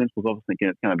called to the principal's office, thinking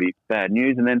it's going to be bad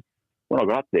news. And then when I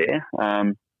got up there,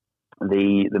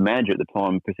 the manager at the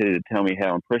time proceeded to tell me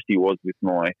how impressed he was with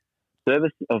my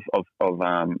service of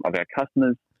our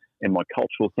customers and my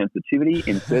cultural sensitivity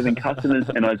in serving customers.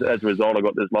 And as a result, I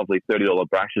got this lovely $30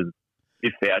 brushes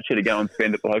gift voucher to go and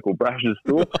spend at the local brushes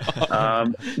store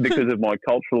because of my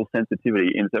cultural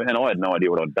sensitivity. And I had no idea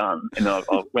what I'd done. And then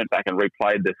I went back and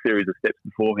replayed the series of steps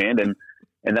beforehand,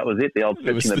 and that was it. The old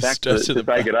stretching the back to say good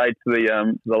day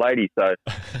to the lady. So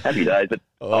happy days. But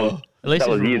at least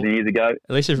that was years and years ago.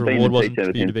 At least his reward wasn't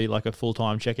for you to be like a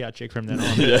full-time checkout chick from then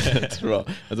on. Yeah, that's right.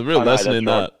 There's a real lesson in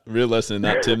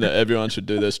that, Tim, that everyone should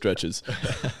do their stretches.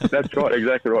 That's right,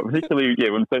 exactly right. Particularly,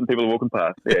 when certain people are walking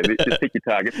past. Yeah, just pick your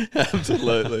target.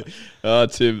 Absolutely.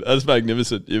 Tim, that's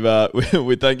magnificent.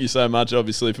 We thank you so much,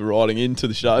 obviously, for writing into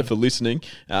the show, for listening,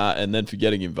 and then for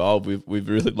getting involved. We've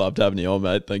really loved having you on,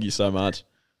 mate. Thank you so much.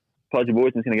 Pleasure,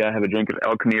 boys. I'm just going to go have a drink of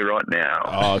Alchemy right now.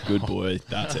 Oh, good boy.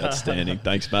 That's outstanding.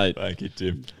 Thanks, mate. Thank you,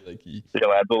 Tim. Thank you. See you,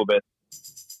 lads. All the best.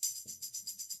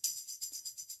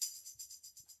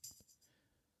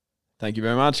 Thank you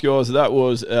very much, guys. That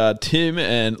was Tim,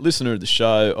 and listener of the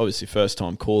show, obviously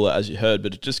first-time caller, as you heard,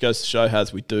 but it just goes to show how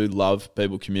we do love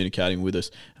people communicating with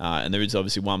us, and there is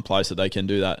obviously one place that they can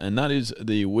do that, and that is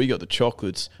the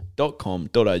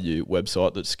wegotthechocolates.com.au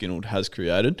website that Skinneld has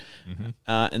created.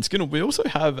 And Skinneld, we also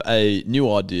have a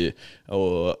new idea,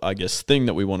 or I guess thing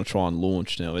that we want to try and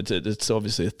launch now. It's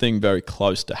obviously a thing very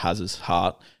close to Haz's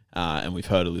heart. And we've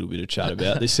heard a little bit of chat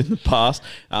about this in the past.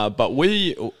 But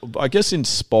we, I guess,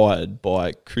 inspired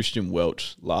by Christian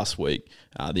Welch last week,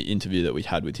 the interview that we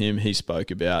had with him, he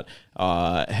spoke about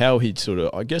how he'd sort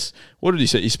of, I guess, what did he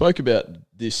say? He spoke about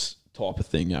this type of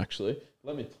thing, actually.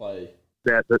 Let me play.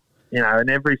 That and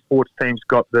every sports team's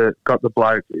got the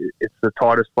bloke. It's the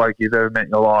tightest bloke you've ever met in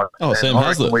your life. Oh, Sam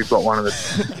Haslett. We've got one of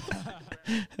the...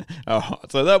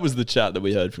 So that was the chat that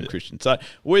we heard from Christian. So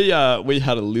we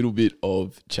had a little bit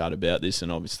of chat about this,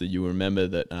 and obviously you remember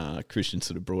that Christian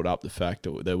sort of brought up the fact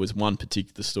that there was one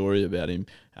particular story about him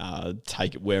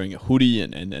wearing a hoodie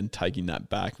and taking that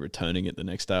back, returning it the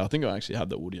next day. I think I actually have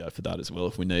the audio for that as well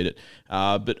if we need it.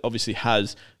 But obviously,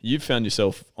 you've found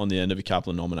yourself on the end of a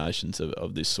couple of nominations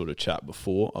of this sort of chat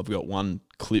before. I've got one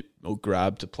clip or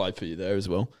grab to play for you there as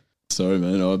well. Sorry,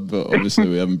 man. Obviously,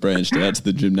 we haven't branched out to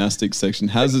the gymnastics section.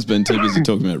 Haz has been too busy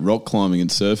talking about rock climbing and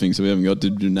surfing, so we haven't got to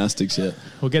gymnastics yet.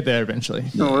 We'll get there eventually.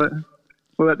 Yeah.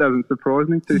 Well, that doesn't surprise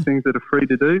me. Two things that are free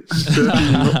to do,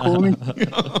 surfing and rock climbing.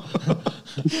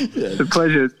 It's a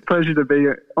pleasure to be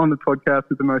on the podcast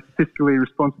with the most fiscally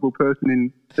responsible person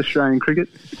in Australian cricket.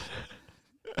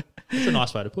 That's a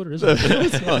nice way to put it, isn't it?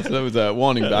 That's nice. That was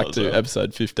winding back to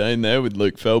episode 15 there with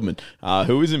Luke Feldman,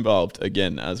 who is involved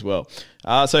again as well.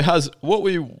 So Haz, what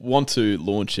we want to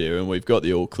launch here, and we've got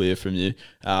the all clear from you,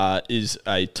 is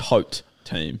a tote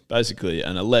team, basically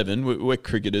an 11. We're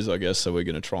cricketers, I guess, so we're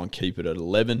going to try and keep it at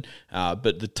 11.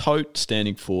 But the tote,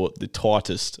 standing for the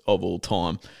tightest of all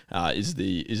time, is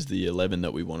the 11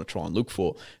 that we want to try and look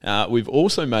for. We've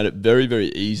also made it very, very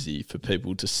easy for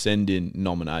people to send in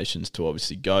nominations to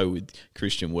obviously go with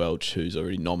Christian Welch, who's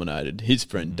already nominated, his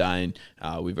friend Dane.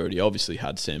 We've already obviously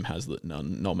had Sam Haslett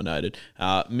nominated.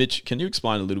 Mitch, can you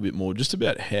explain a little bit more just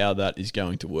about how that is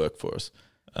going to work for us?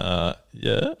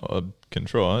 Yeah, I can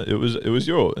try. It was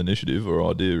your initiative or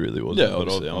idea, really, wasn't it? Yeah,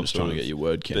 obviously. I'm just trying to get your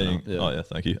word count. Oh, yeah,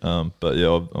 thank you. But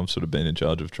yeah, I've sort of been in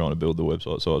charge of trying to build the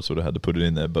website, so I sort of had to put it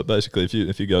in there. But basically,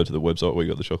 if you go to the website,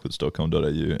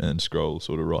 wegotthechocolates.com.au, and scroll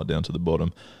sort of right down to the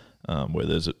bottom, where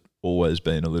there's always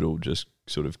been a little just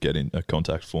sort of get in a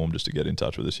contact form just to get in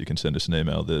touch with us. You can send us an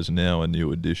email. There's now a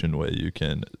new addition where you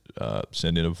can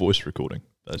send in a voice recording,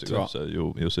 basically. Right. So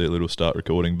you'll see a little start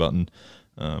recording button.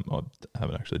 I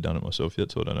haven't actually done it myself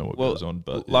yet, so I don't know what goes on.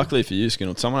 But luckily for you,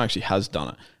 Skinnell, someone actually has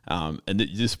done it. And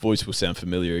this voice will sound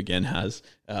familiar again,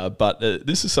 but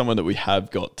this is someone that we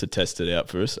have got to test it out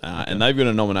for us. And they've got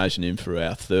a nomination in for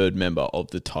our third member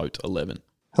of the Tote 11.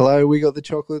 Hello, we got the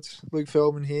chocolates. Luke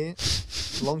Feldman here.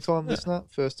 Long-time listener,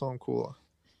 first-time caller.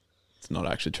 It's not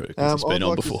actually true because it's been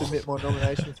on before. I'd like to submit my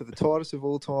nomination for the tightest of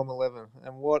all time 11,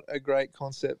 and what a great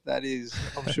concept that is.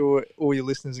 I'm sure all your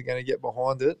listeners are going to get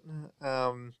behind it.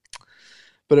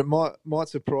 But it might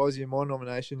surprise you. My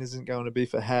nomination isn't going to be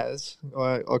for Haz,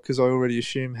 because I already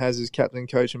assume Haz is captain,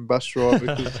 coach, and bus driver.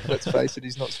 Because let's face it,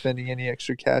 he's not spending any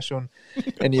extra cash on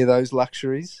any of those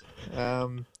luxuries.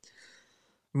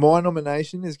 My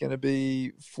nomination is going to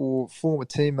be for former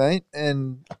teammate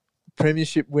and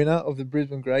premiership winner of the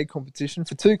Brisbane Grade competition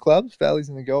for two clubs, Valleys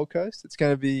and the Gold Coast. It's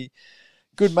going to be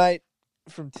good mate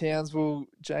from Townsville,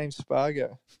 James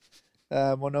Spargo.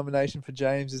 My nomination for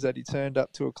James is that he turned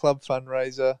up to a club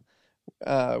fundraiser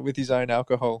with his own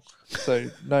alcohol. So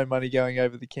no money going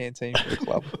over the canteen for the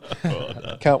club.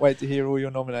 Can't wait to hear all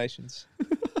your nominations.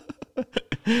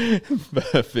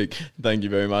 Perfect. Thank you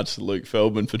very much, Luke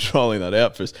Feldman, for trolling that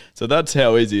out for us. So that's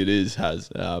how easy it is,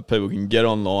 people can get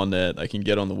online there. They can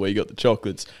get on the We Got the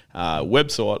Chocolates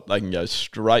website. They can go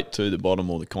straight to the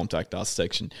bottom or the Contact Us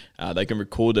section. They can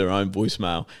record their own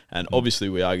voicemail. And obviously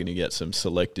we are going to get some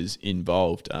selectors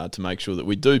involved to make sure that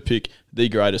we do pick the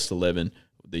greatest 11,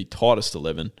 the tightest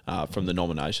 11 from the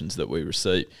nominations that we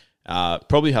receive.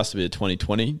 Probably has to be a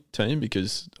 2020 team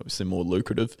because obviously more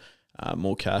lucrative.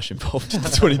 More cash involved in the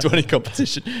 2020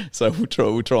 competition, so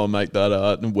we'll try and make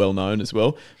that well known as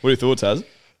well. What are your thoughts, Haz?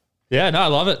 Yeah, no, I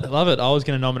love it. I was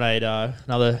going to nominate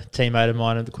another teammate of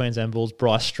mine of the Queensland Bulls,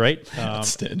 Bryce Street.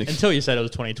 Outstanding. Until you said it was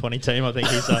a 2020 team, I think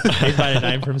he's made a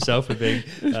name for himself for being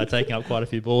taking up quite a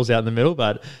few balls out in the middle.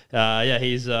 But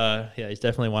he's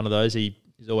definitely one of those. He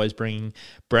He's always bringing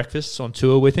breakfasts on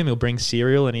tour with him. He'll bring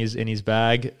cereal in his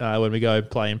bag when we go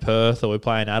play in Perth or we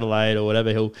play in Adelaide or whatever.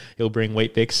 He'll bring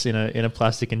Wheat Bix in a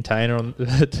plastic container down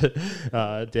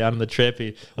on the trip.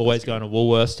 He's always going to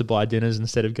Woolworths to buy dinners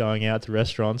instead of going out to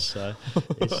restaurants. So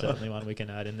it's certainly one we can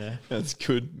add in there. That's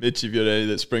good. Mitch, you've got any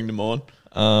that spring to mind?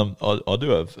 I do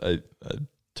have a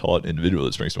tight individual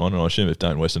that springs to mind, and I assume if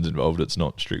Dane Weston's involved, it's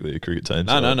not strictly a cricket team.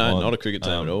 No, not a cricket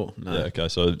team at all. No. Yeah, okay.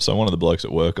 So one of the blokes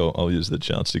at work, I'll use the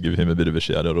chance to give him a bit of a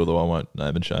shout out, although I won't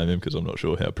name and shame him because I'm not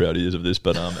sure how proud he is of this.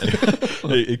 But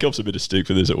he cops a bit of stick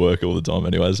for this at work all the time,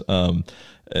 anyways. And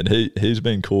he's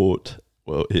been caught.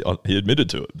 Well, he admitted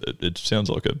to it. It sounds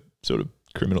like a sort of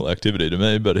criminal activity to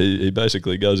me, but he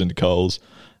basically goes into Coles,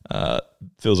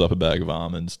 fills up a bag of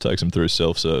almonds, takes them through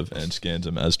self-serve and scans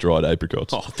them as dried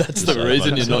apricots. Oh, that's the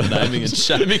reason you're not naming and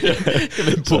shaming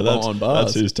him. So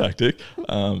that's his tactic.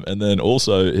 And then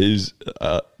also he's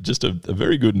just a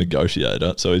very good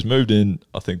negotiator. So he's moved in,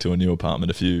 I think, to a new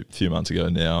apartment a few months ago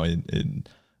now in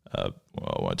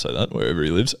well, I won't say that, wherever he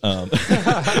lives, and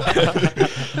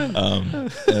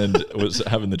was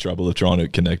having the trouble of trying to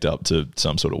connect up to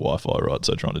some sort of Wi-Fi, right?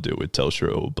 So trying to deal with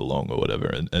Telstra or Belong or whatever,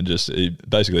 and just he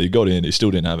got in, he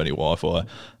still didn't have any Wi-Fi,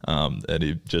 and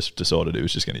he just decided he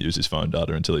was just going to use his phone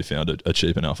data until he found a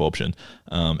cheap enough option,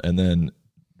 and then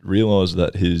realised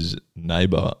that his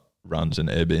neighbour runs an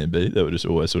Airbnb. There were just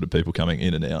always sort of people coming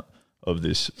in and out of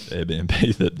this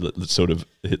Airbnb that sort of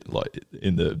hit like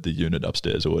in the unit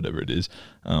upstairs or whatever it is.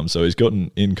 So he's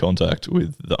gotten in contact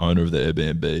with the owner of the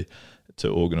Airbnb to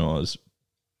organise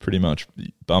pretty much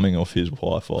bumming off his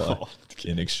Wi-Fi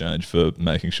in exchange for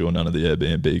making sure none of the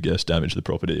Airbnb guests damage the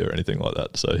property or anything like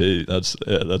that. So that's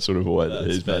sort of a way that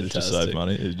he's managed to save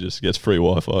money. He just gets free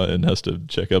Wi-Fi and has to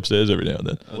check upstairs every now and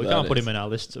then. We can't put him in our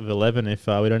list of 11 if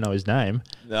we don't know his name.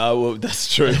 No, well,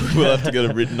 that's true. We'll have to get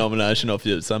a written nomination off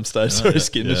you at some stage. Sorry,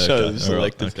 Skin, to show the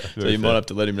selectors. So you might have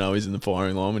to let him know he's in the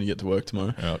firing line when you get to work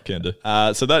tomorrow. All right, can do.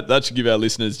 So that should give our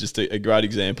listeners just a great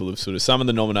example of sort of some of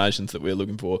the nominations that we're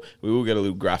looking for. We will get a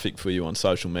little graphic for you on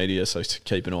social media, so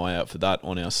keep an eye out for that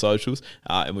on our socials.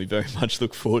 And we very much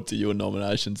look forward to your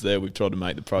nominations there. We've tried to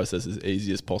make the process as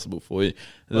easy as possible for you.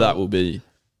 That will be...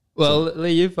 Well,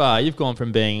 Lee, you've gone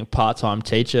from being a part-time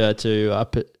teacher to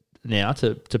now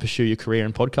to pursue your career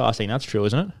in podcasting. That's true,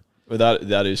 isn't it? Well,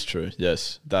 that is true.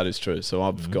 Yes, that is true. So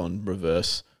I've gone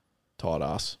reverse tight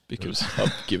ass because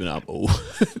I've given up all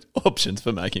options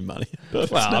for making money. Well,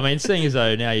 I mean, seeing as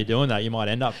though now you're doing that, you might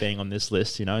end up being on this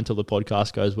list, until the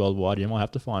podcast goes worldwide. You might have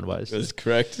to find ways. That's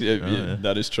correct. Yeah,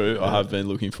 that is true. I have been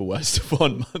looking for ways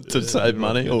to save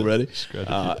money already.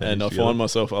 And I find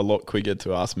myself a lot quicker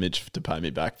to ask Mitch to pay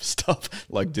me back for stuff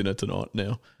like dinner tonight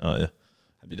now. Oh, yeah.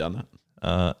 Have you done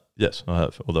that? Yes, I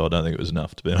have. Although I don't think it was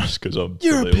enough, to be honest, because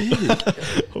You're a pig.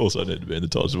 Also need to be in the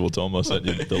Times of all time. I sent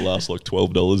you the last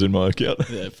 $12 in my account.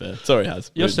 Yeah, fair. Sorry, Haz.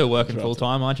 You're still working full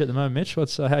time, aren't you, at the moment, Mitch? How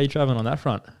are you travelling on that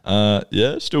front?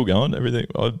 Yeah, still going. Everything.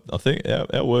 I think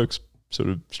our work's sort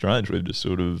of strange. We've just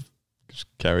sort of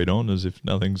carried on as if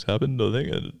nothing's happened. I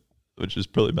think, which has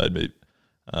probably made me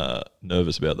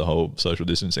nervous about the whole social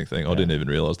distancing thing. I didn't even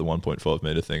realise the 1.5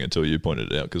 metre thing until you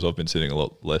pointed it out, because I've been sitting a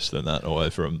lot less than that away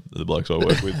from the blokes I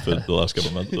work with for the last couple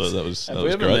of months. So that was we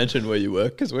haven't mentioned where you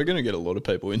work, because we're going to get a lot of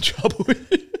people in trouble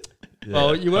with you. Yeah.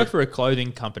 Well, you work for a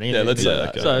clothing company. Yeah, let's say that.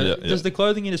 Okay. So does the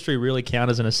clothing industry really count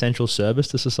as an essential service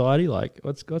to society? Like,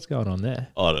 what's going on there?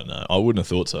 I don't know. I wouldn't have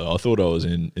thought so. I thought I was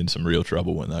in some real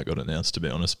trouble when that got announced, to be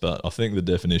honest. But I think the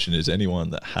definition is anyone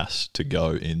that has to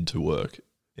go into work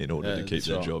in order to keep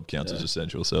their job counts as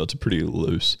essential. So it's a pretty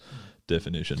loose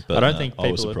definition. But I don't think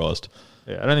I was surprised.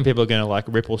 I don't think people are going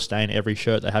to rip or stain every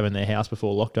shirt they have in their house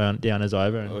before lockdown is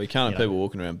over. Well, you can't have people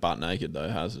walking around butt naked though,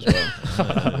 Haz, as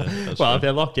well. Well, if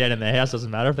they're locked down in their house,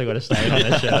 doesn't matter if they've got a stain on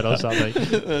their shirt or something.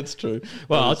 That's true.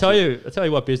 Well, I'll tell you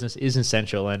what business is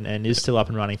essential and is still up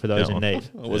and running for those in need.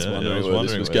 I was wondering where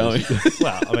this was going.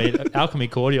 Well, I mean, Alchemy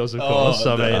Cordials, of course.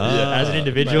 As an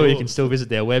individual, you can still visit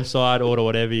their website, order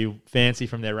whatever you fancy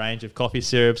from their range of coffee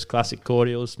syrups, classic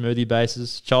cordials, smoothie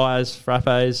bases, chais,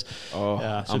 frappes,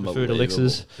 superfood elixirs.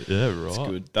 Yeah, right. That's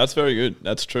good. That's very good.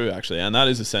 That's true, actually. And that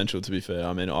is essential, to be fair.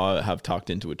 I mean, I have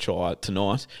tucked into a chai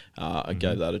tonight. I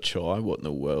gave that a chai. What in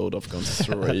the world? I've gone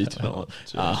 3 tonight.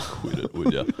 Quit it,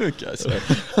 would you? Okay,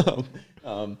 so...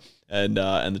 and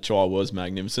the chai was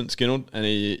magnificent. Skinnell,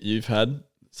 any you've had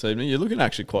this evening? You're looking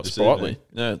actually quite sprightly.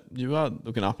 Yeah, you are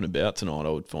looking up and about tonight, I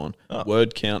would find.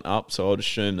 Word count up, so I'd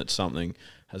assume that something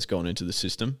has gone into the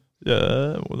system.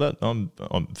 Yeah, well,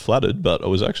 I'm flattered, but I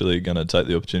was actually going to take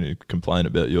the opportunity to complain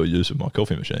about your use of my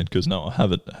coffee machine, because no, I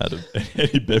haven't had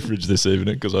any beverage this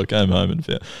evening, because I came home and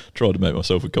tried to make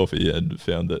myself a coffee and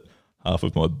found that half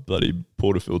of my bloody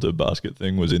portafilter basket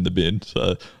thing was in the bin.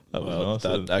 So that was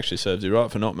nice. That actually serves you right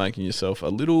for not making yourself a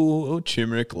little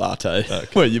turmeric latte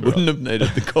where you wouldn't have needed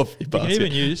the coffee basket.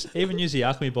 You can even use the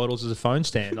Alchemy bottles as a phone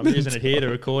stand. I'm using it here to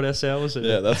record ourselves.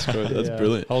 Yeah, that's true. That's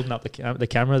brilliant. Holding up the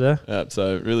camera there. Yeah,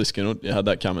 so really Skinner, you had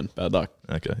that coming. Bad luck.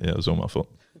 Okay, yeah, it was all my fault.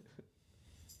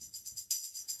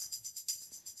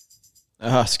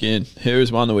 Skin. Here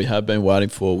is one that we have been waiting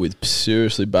for with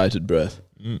seriously bated breath.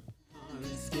 No,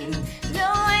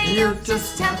 you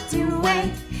just have to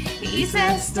wait. He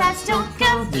says stats don't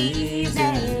come easy.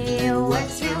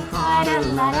 What's your heart a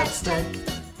lot at stake?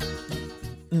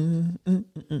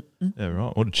 Yeah,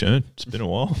 right. What a tune. It's been a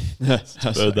while. Yeah,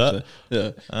 heard that.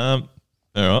 Yeah.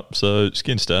 All right. So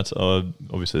skin stats.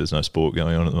 Obviously, there's no sport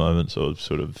going on at the moment, so I've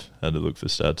sort of had to look for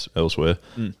stats elsewhere.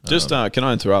 Just can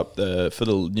I interrupt for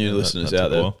the new listeners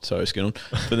out there? Sorry, Skin.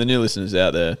 For the new listeners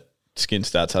out there, Skin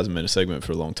Stats hasn't been a segment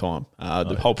for a long time.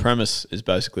 The whole premise is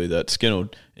basically that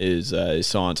Skinnerd is a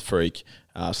science freak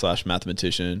 /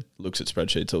 mathematician, looks at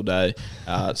spreadsheets all day.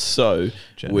 So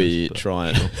we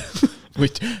try and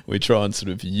we try and sort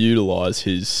of utilise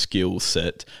his skill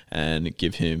set and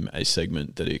give him a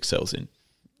segment that he excels in.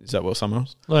 Is that well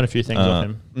summarised? Learn a few things off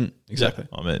him. Exactly.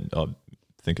 Yeah, I mean, I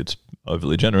think it's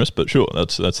overly generous, but sure,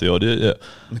 that's the idea. Yeah.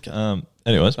 Okay.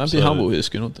 Anyways, don't be humble here,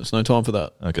 Skinner. There's no time for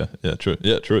that. Okay. Yeah. True.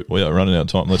 Yeah. True. We are running out of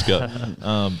time. Let's go.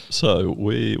 So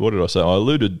what did I say? I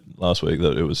alluded last week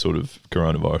that it was sort of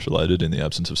coronavirus related in the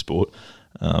absence of sport,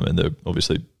 and there are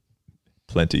obviously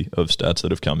plenty of stats that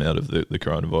have come out of the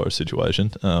coronavirus situation.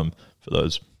 For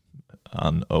those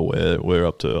unaware, we're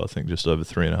up to I think just over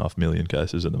 3.5 million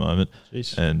cases at the moment,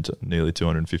 and nearly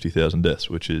 250,000 deaths,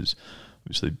 which is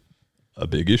obviously a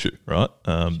big issue, right?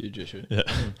 Huge issue. Yeah.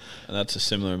 And that's a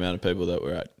similar amount of people that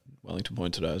were at Wellington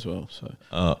Point today as well. So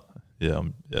yeah,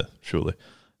 surely.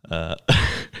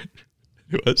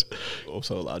 Anyways,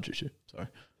 also a large issue. Sorry.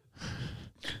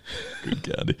 Good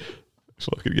candy. So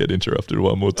I could get interrupted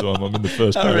one more time. I'm in the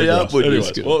first Hurry paragraph. up, would you?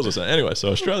 Anyways, what was I saying? Anyway, so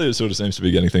Australia sort of seems to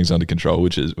be getting things under control,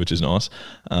 which is nice.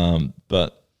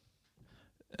 But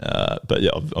yeah,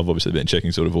 I've obviously been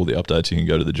checking sort of all the updates. You can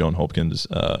go to the Johns Hopkins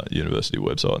University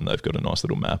website, and they've got a nice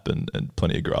little map and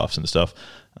plenty of graphs and stuff.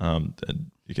 And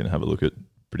you can have a look at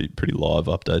pretty live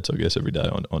updates, I guess, every day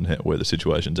on where the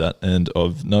situation's at. And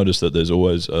I've noticed that there's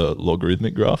always a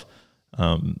logarithmic graph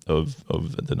of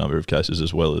the number of cases,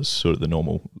 as well as sort of the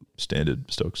normal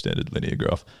standard linear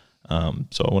graph.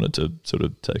 So I wanted to sort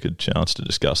of take a chance to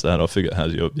discuss that. I figure,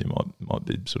 Haz, you might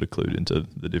be sort of clued into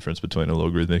the difference between a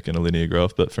logarithmic and a linear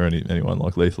graph, but for anyone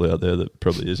like Lethal out there that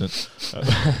probably isn't,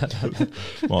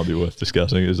 might be worth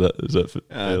discussing. Is that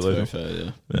fair, Lethal? Very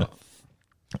fair, yeah.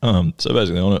 So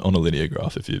basically, on a linear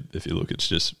graph, if you look, it's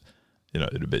just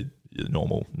it'd be the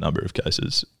normal number of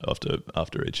cases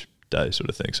after each day, sort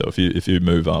of thing. So if you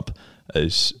move up a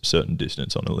certain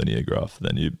distance on a linear graph,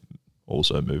 then you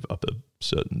also move up a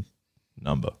certain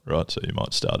number, right? So you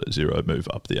might start at 0, move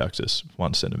up the axis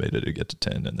 1 centimetre to get to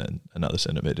 10, and then another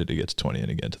centimetre to get to 20, and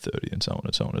again to 30, and so on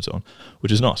and so on and so on,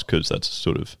 which is nice because that's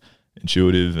sort of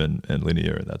intuitive and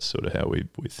linear, and that's sort of how we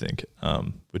think,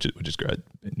 which is great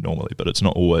normally, but it's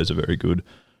not always a very good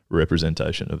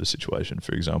representation of a situation.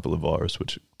 For example, a virus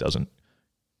which doesn't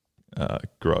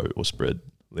grow or spread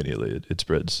linearly, it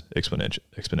spreads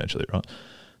exponentially, right?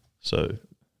 So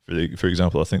for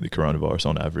example, I think the coronavirus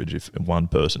on average, if one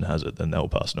person has it, then they'll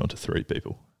pass it on to 3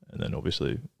 people. And then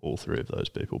obviously all 3 of those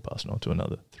people pass it on to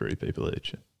another 3 people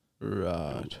each.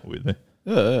 Right. With me?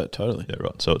 Yeah, totally. Yeah,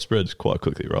 right. So it spreads quite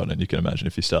quickly, right? And you can imagine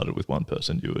if you started with one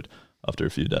person, you would, after a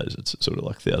few days, it's sort of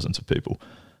like thousands of people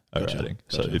are adding.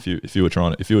 So if you were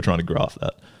trying to graph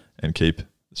that and keep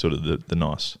sort of the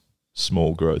nice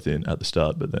small growth in at the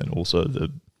start, but then also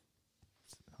the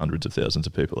hundreds of thousands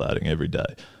of people adding every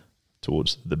day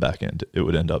towards the back end, it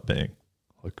would end up being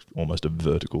like almost a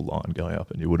vertical line going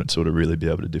up, and you wouldn't sort of really be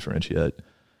able to differentiate.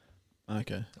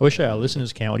 Okay. I wish our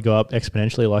listeners' count would go up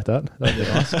exponentially like that. That'd be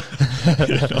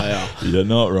nice. You're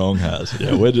not wrong, Haz.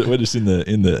 Yeah, we're just in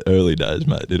the early days,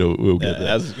 mate. We'll get there.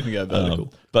 Haz is going to go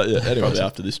vertical. But yeah, anyway, probably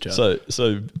after this chat.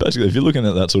 So basically, if you're looking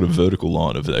at that sort of vertical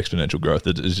line of the exponential growth,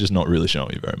 it's just not really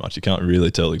showing you very much. You can't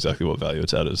really tell exactly what value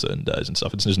it's at certain days and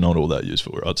stuff. It's just not all that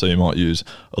useful, right? So you might use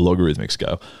a logarithmic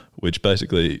scale, which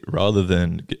basically, rather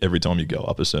than every time you go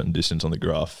up a certain distance on the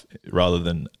graph, rather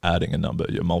than adding a number,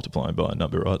 you're multiplying by a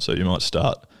number, right? So you might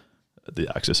start at the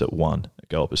axis at 1,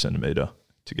 go up a centimetre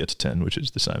to get to 10, which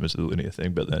is the same as the linear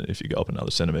thing. But then if you go up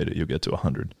another centimetre, you'll get to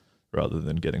 100. Rather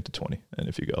than getting to 20. And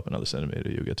if you go up another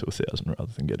centimetre, you'll get to 1,000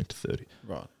 rather than getting to 30.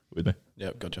 Right. With me?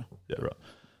 Yeah, gotcha. Yeah, right.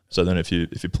 So then if you're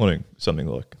plotting something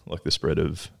like the spread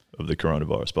of the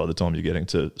coronavirus, by the time you're getting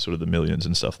to sort of the millions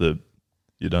and stuff, the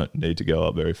you don't need to go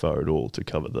up very far at all to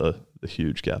cover the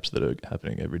huge gaps that are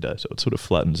happening every day. So it sort of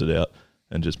flattens it out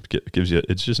and just gives you,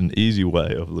 it's just an easy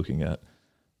way of looking at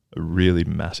a really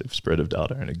massive spread of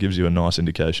data, and it gives you a nice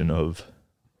indication of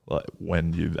like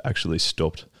when you've actually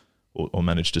stopped or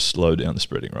managed to slow down the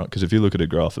spreading, right? Because if you look at a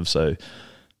graph of, say,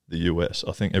 the US,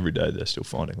 I think every day they're still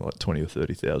finding like 20 or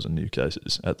 30,000 new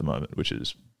cases at the moment, which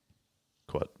is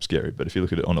quite scary. But if you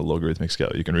look at it on a logarithmic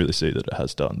scale, you can really see that it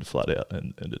has started to flat out,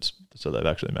 and it's so they've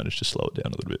actually managed to slow it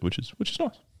down a little bit, which is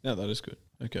nice. Yeah, that is good.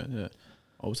 Okay, yeah.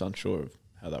 I was unsure of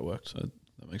how that works, so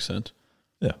that makes sense.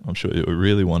 Yeah, I'm sure you were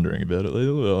really wondering about it,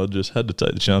 Lethal. I just had to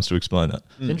take the chance to explain that.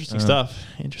 It's interesting stuff.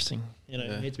 Interesting. You know,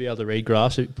 you need to be able to read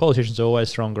graphs. Politicians are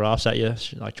always throwing graphs at you,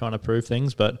 like trying to prove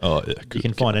things, but you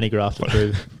can find any graph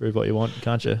to prove what you want,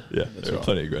 can't you? Yeah, there are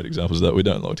plenty of great examples of that. We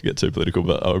don't like to get too political,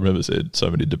 but I remember seeing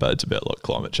so many debates about like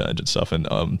climate change and stuff. And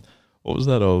what was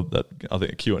that? That I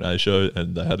think a Q&A show,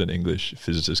 and they had an English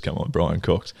physicist come on, Brian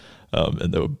Cox,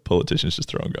 and there were politicians just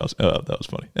throwing graphs. That was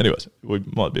funny. Anyways, we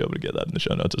might be able to get that in the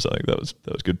show notes or something. That was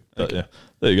good. But yeah,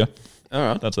 there you go. All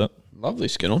right, that's that. Lovely,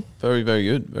 Skinner. Very, very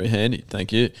good. Very handy.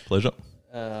 Thank you. Pleasure.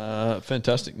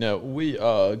 Fantastic. Now, we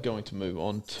are going to move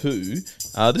on to...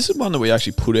 this is one that we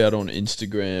actually put out on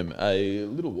Instagram a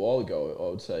little while ago, I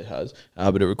would say,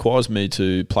 but it requires me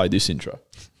to play this intro.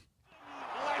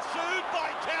 Lassoed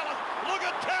by Tallis. Look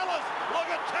at Tallis. Look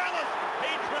at Tallis.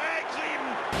 He drags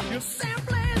him. You're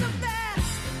simply the best.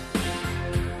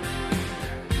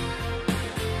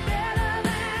 Better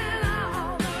than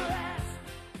all the rest.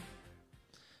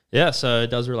 Yeah, so it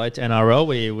does relate to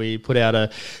NRL. We put out a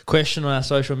question on our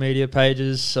social media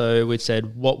pages. So we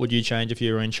said, what would you change if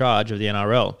you were in charge of the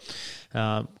NRL?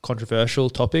 Controversial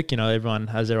topic. You know, everyone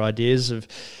has their ideas of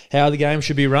how the game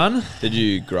should be run. Did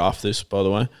you graph this, by the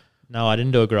way? No, I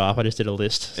didn't do a graph. I just did a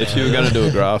list. If you were going to do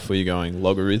a graph, were you going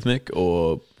logarithmic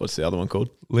or what's the other one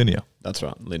called? Linear. That's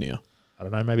right, linear. I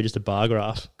don't know, maybe just a bar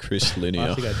graph. Chris Linear. I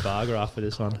have to go bar graph for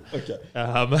this one. Okay.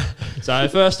 So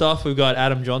first off, we've got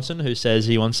Adam Johnson, who says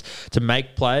he wants to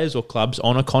make players or clubs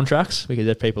honour contracts, because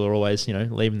if people are always, you know,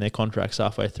 leaving their contracts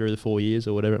halfway through the 4 years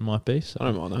or whatever it might be. So. I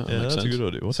don't mind that. Yeah, that's sense. a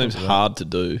good idea. Seems hard to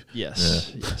do.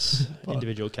 Yes, yes.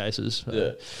 Individual cases.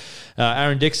 Yeah.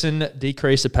 Aaron Dixon,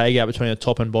 decrease the pay gap between the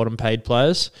top and bottom paid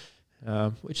players.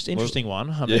 Which is an interesting one.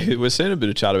 I mean, we're seeing a bit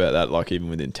of chat about that, like even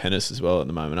within tennis as well at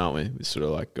the moment, aren't we? We're sort of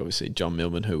like, obviously, John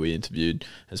Millman, who we interviewed,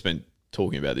 has been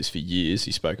talking about this for years.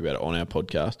 He spoke about it on our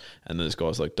podcast. And there's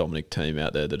guys like Dominic Thiem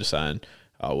out there that are saying,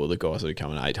 oh, well, the guys that are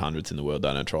coming 800s in the world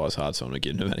don't try as hard, so I'm not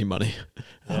giving them any money.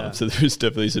 Yeah. So there's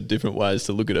definitely some different ways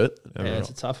to look at it. Yeah,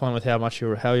 it's a tough one with how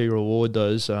you reward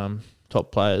those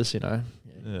top players, you know.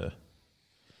 Yeah.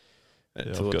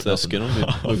 Yeah, thoughts there, Skinner?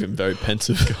 Looking very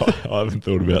pensive. I haven't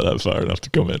thought about that far enough to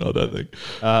comment, I don't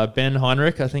think. Ben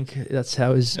Heinrich, I think that's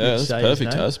how his that's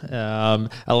perfect,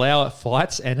 allow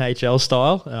fights NHL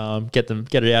style. Get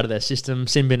it out of their system.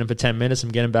 Sin bin them for 10 minutes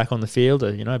and get them back on the field.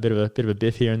 You know, a bit of a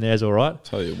biff here and there is all right.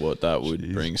 Tell you what, that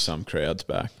would bring some crowds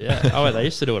back. Yeah. Oh, they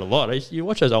used to do it a lot. You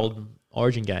watch those old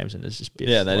Origin games and there's just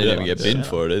biffs. Yeah, they didn't even get binned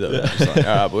for it either. It's like,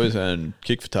 all right, boys, and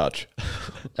kick for touch.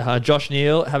 Josh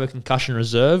Neal have a concussion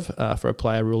reserve for a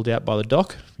player ruled out by the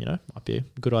doc. You know, might be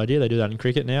a good idea. They do that in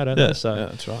cricket now, don't they? So yeah,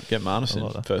 that's right. Get Marnus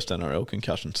in first NRL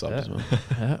concussion sub as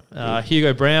well.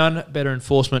 Hugo Brown, better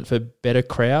enforcement for better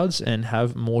crowds and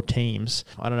have more teams.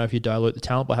 I don't know if you dilute the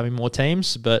talent by having more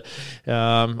teams, but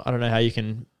I don't know how you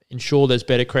can ensure there's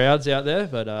better crowds out there,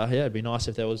 but it'd be nice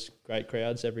if there was great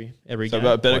crowds every game. So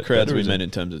about better crowds, we meant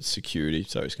in terms of security.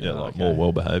 So it's going to like more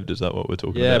well behaved. Is that what we're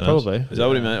talking about? Yeah, probably. Is that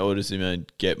what he meant, or does he mean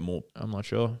get more? I'm not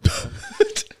sure.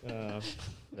 Yeah.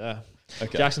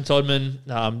 Okay. Jackson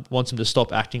Todman wants him to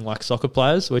stop acting like soccer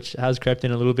players, which has crept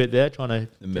in a little bit there, trying to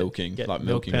milking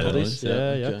penalties.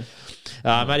 Yeah.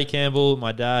 Matty Campbell,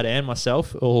 my dad, and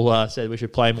myself all said we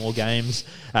should play more games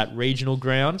at regional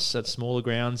grounds, at smaller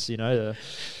grounds. You know,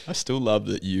 I still love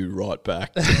that you write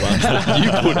back to ones that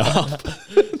you put up.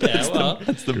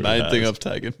 That's the main thing I've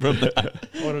taken from that.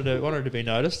 wanted to be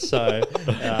noticed. So,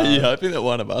 are you hoping that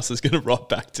one of us is going to write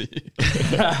back to you?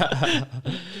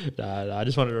 No, I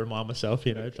just wanted to remind myself.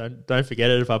 You know, don't forget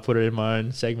it if I put it in my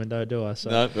own segment. Don't do I? So,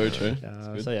 no, very true.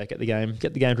 So yeah, get the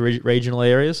game to regional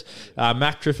areas.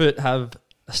 Mac Triffett have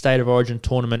a State of Origin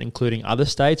tournament including other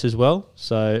states as well.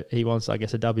 So he wants, I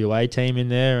guess, a WA team in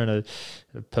there and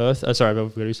a Perth. Sorry,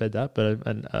 I've already said that, but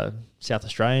a South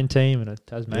Australian team and a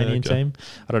Tasmanian team.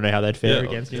 I don't know how they'd fare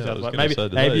against New South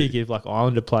Wales. Maybe you give like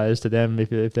Islander players to them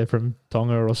if they're from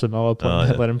Tonga or Samoa.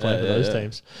 Let them play for those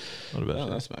teams.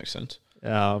 That makes sense.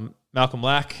 Malcolm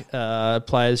Black,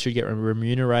 players should get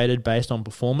remunerated based on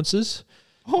performances.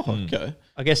 Oh, okay.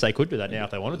 I guess they could do that now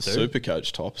if they wanted to. Super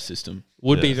coach type system.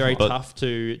 Would be very tough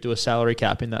to do a salary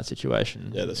cap in that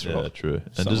situation. Yeah, that's right. True.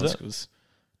 And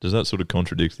does that sort of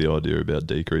contradict the idea about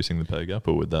decreasing the pay gap,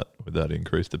 or would that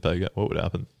increase the pay gap? What would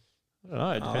happen?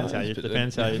 I don't know. It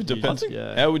depends how you.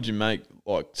 Yeah. How would you make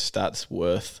like stats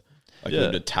worth? Like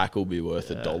would a tackle be worth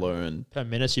 $1 and per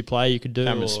minutes you play you could do?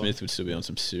 Cameron Smith would still be on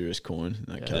some serious coin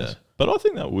in that case. But I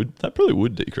think that probably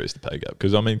would decrease the pay gap,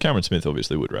 because I mean Cameron Smith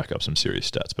obviously would rack up some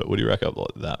serious stats, but would he rack up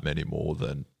like that many more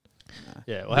than?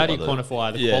 Yeah, well, how do you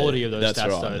quantify the quality of those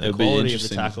stats, though? The quality of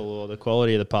the tackle or the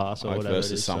quality of the pass or whatever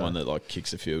versus it is. Someone that like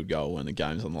kicks a field goal when the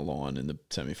game's on the line in the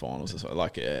semi-finals or something.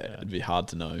 Like, it'd be hard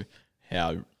to know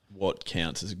what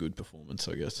counts as a good performance,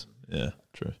 I guess. Yeah,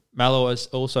 true. Mallow has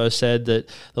also said that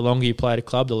the longer you play at a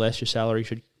club, the less your salary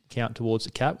should count towards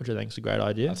the cap, which I think is a great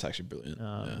idea. That's actually brilliant.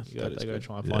 They've got to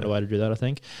try and find a way to do that, I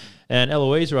think. And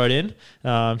Eloise wrote in.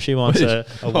 She wants a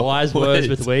wise words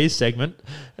with Wheeze segment.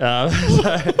 I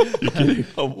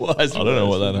don't know what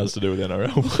that has to do with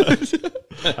NRL.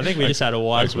 I think we just had a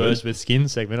wise words with Skin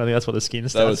segment. I think that's what the Skin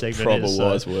stat segment is. Proper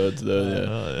wise words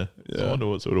there. I wonder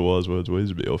what sort of wise words Wheeze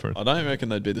would be offering. I don't reckon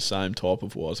they'd be the same type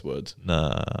of wise words.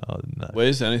 Nah.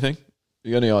 Wheeze, anything?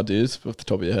 You got any ideas off the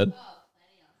top of your head?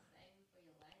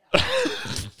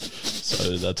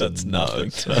 So that's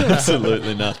nothing.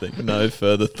 Absolutely nothing. No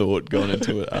further thought gone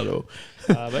into it at all.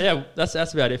 But yeah, that's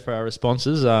about it for our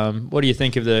responses. What do you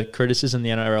think of the criticism the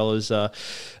NRL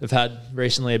have had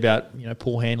recently about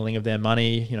poor handling of their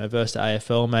money, versus the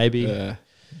AFL maybe? Yeah.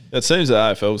 It seems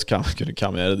that AFL is going to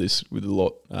come out of this with a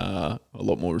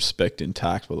lot more respect and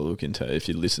tact by the look into. If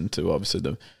you listen to obviously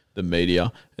the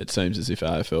media, it seems as if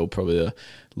AFL probably are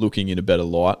looking in a better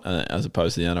light as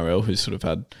opposed to the NRL, who's sort of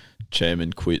had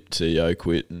chairman quit, CEO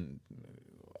quit, and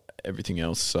everything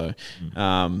else. So,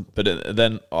 but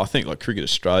then I think like Cricket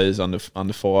Australia is under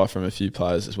fire from a few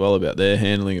players as well about their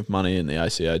handling of money, and the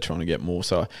ACA trying to get more.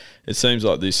 So it seems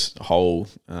like this whole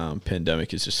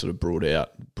pandemic has just sort of brought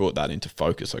that into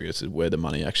focus, I guess, is where the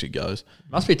money actually goes.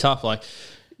 Must be tough, like.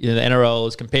 The NRL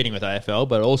is competing with AFL,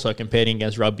 but also competing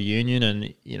against rugby union,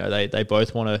 and they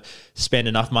both want to spend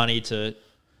enough money to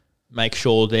make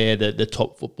sure they're the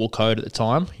top football code at the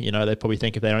time. They probably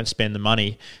think if they don't spend the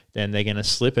money, then they're going to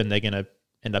slip and they're going to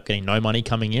end up getting no money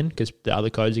coming in because the other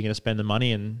codes are going to spend the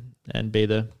money and be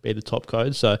the top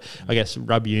code. So I guess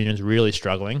rugby union's really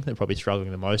struggling. They're probably struggling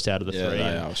the most out of the three.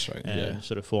 They are struggling. And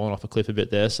sort of falling off a cliff a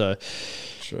bit there. So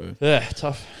true. Yeah,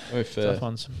 tough. Very fair. Tough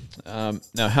ones.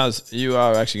 Now, you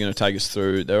are actually going to take us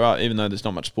through. Even though there's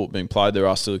not much sport being played, there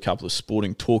are still a couple of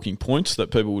sporting talking points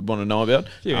that people would want to know about.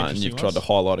 And you've tried to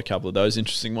highlight a couple of those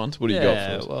interesting ones. What do you got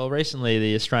for us? Well, recently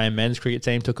the Australian men's cricket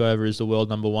team took over as the world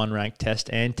 #1 ranked Test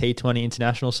and T20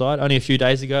 international side. Only a few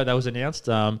days ago that was announced.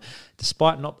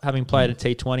 Despite not having played a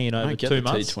T20 in over 2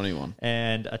 months, T20 one.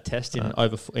 And a Test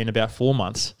in about 4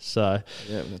 months. So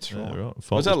yeah, that's right.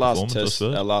 What was our last test?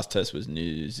 Our last test was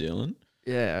New Zealand.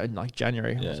 Yeah, in like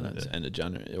January. Yeah, it's end of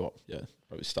January. Well,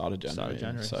 probably started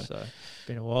January. So it's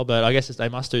been a while, but I guess they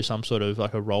must do some sort of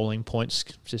like a rolling points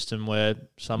system where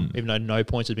even though no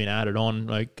points have been added on,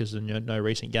 because no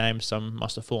recent games, some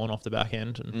must have fallen off the back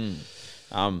end.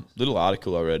 And little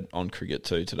article I read on Cricket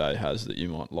 2 today has that you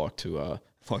might like to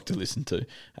listen to.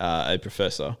 A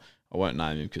professor, I won't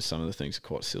name him because some of the things are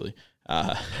quite silly.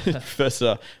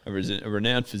 Professor, a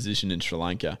renowned physician in Sri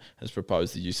Lanka, has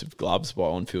proposed the use of gloves by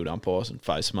on-field umpires and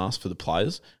face masks for the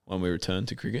players when we return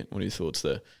to cricket. What are your thoughts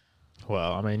there?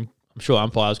 Well, I mean, I'm sure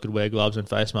umpires could wear gloves and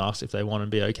face masks if they want to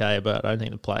be okay, but I don't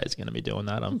think the players are going to be doing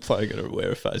that. The player going to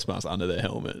wear a face mask under their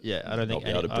helmet. Yeah, I don't think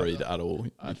not be able to breathe at all.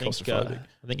 I think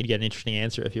you'd get an interesting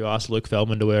answer if you asked Luke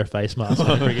Feldman to wear a face mask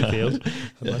on the cricket field.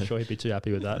 I'm not sure he'd be too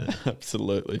happy with that.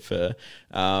 Absolutely fair.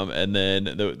 And then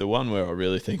the one where I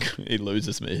really think he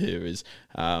loses me here is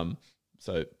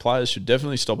so players should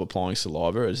definitely stop applying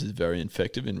saliva, as it's very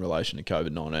infective in relation to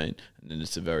COVID-19, and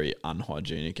it's a very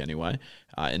unhygienic anyway.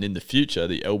 And in the future,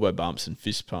 the elbow bumps and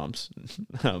fist pumps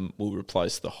will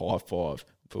replace the high five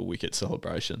for wicket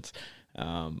celebrations.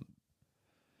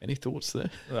 Any thoughts there?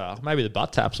 Well, maybe the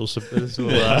butt taps will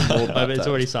maybe it's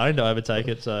already starting to overtake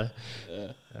it. So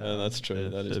yeah, that's true.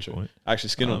 That is true. Point. Actually,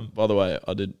 Skinner, by the way,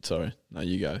 I did. Sorry, no,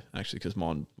 you go. Actually, because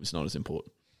mine was not as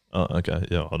important. Oh, okay.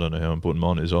 Yeah, I don't know how important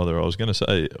mine is either. I was going to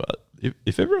say,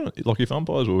 if everyone, like if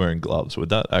umpires were wearing gloves, would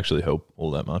that actually help all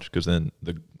that much? Because then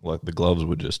the gloves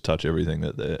would just touch everything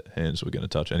that their hands were going to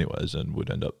touch anyways, and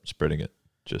would end up spreading it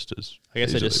just as. I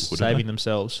guess they're just saving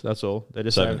themselves. That's all. They're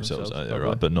just saving themselves.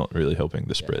 Right, but not really helping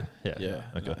the spread. Yeah.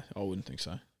 Okay. No, I wouldn't think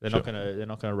so. They're not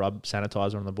gonna rub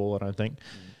sanitizer on the ball, I don't think.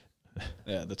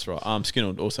 Yeah, that's right.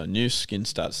 Skinner, also new skin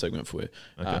stats segment for you.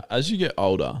 Okay. As you get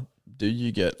older, do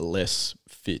you get less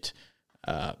fit?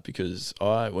 Because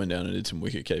I went down and did some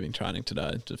wicket keeping training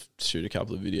today to shoot a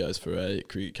couple of videos for a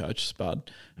cricket coach, Spud,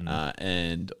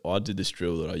 and I did this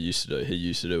drill that I used to do. He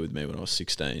used to do with me when I was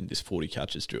 16, this 40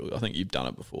 catches drill. I think you've done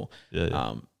it before.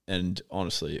 Yeah. And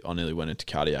honestly, I nearly went into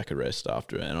cardiac arrest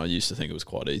after it, and I used to think it was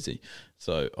quite easy.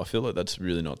 So I feel like that's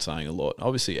really not saying a lot.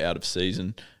 Obviously out of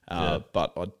season,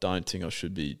 but I don't think I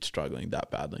should be struggling that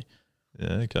badly.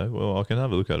 Yeah, okay. Well, I can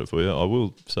have a look at it for you. I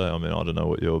will say, I mean, I don't know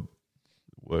what your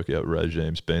workout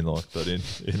regime's been like, but in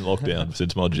lockdown,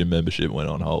 since my gym membership went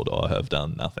on hold, I have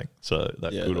done nothing. So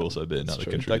that could also be another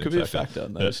contributing That could be a factor.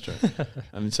 That's true.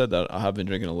 Having said that, I have been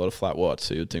drinking a lot of flat whites,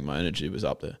 so you'd think my energy was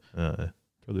up there.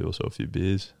 Probably also a few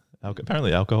beers.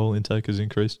 Apparently alcohol intake has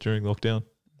increased during lockdown.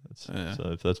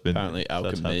 So if that's been... Apparently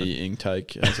alchemy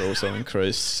intake has also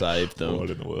increased, saved them. What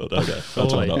in the world? Okay,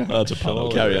 that's a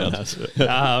pun. Carry on.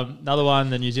 Another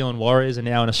one, the New Zealand Warriors are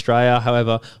now in Australia,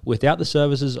 however, without the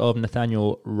services of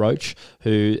Nathaniel Roach,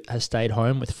 who has stayed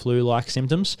home with flu-like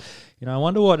symptoms. You know, I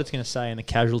wonder what it's going to say in the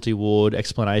casualty ward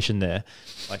explanation there.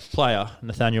 Like, player,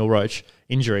 Nathaniel Roach,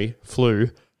 injury, flu,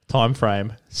 time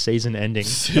frame, season ending.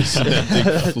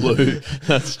 Season-ending flu.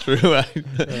 That's true, eh?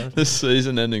 The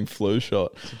season-ending flu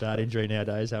shot. It's a bad injury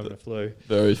nowadays, having a flu.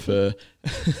 Very fair.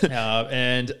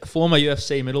 And former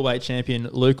UFC middleweight champion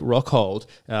Luke Rockhold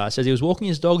says he was walking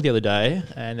his dog the other day,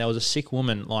 and there was a sick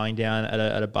woman lying down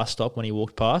at a bus stop when he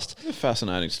walked past. A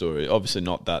fascinating story. Obviously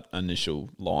not that initial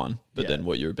line, but then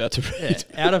what you're about to read.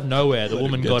 Yeah. Out of nowhere, the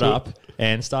woman got up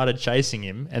and started chasing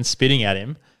him and spitting at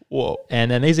him. Whoa. And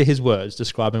then these are his words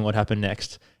describing what happened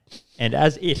next. And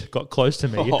as it got close to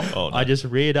me, no. I just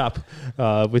reared up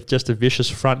with just a vicious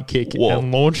front kick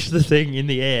and launched the thing in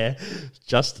the air,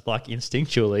 just like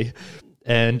instinctually.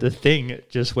 And the thing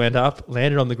just went up,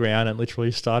 landed on the ground, and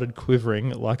literally started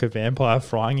quivering like a vampire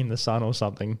frying in the sun or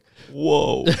something.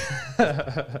 Whoa.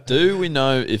 Do we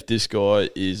know if this guy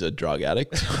is a drug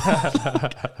addict?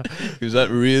 Because that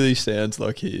really sounds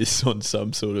like he is on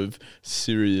some sort of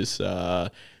serious,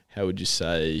 how would you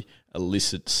say,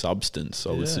 illicit substance,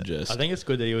 I would suggest. I think it's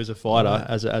good that he was a fighter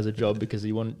as a job, because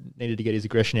he needed to get his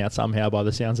aggression out somehow by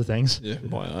the sounds of things. Yeah,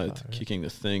 by oath. Kicking the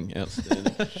thing.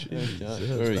 Outstanding.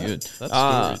 Very good. That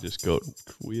story just got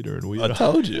weirder and weirder. I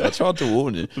told you. I tried to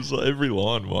warn you. It was like every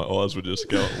line, my eyes would just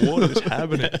go, what is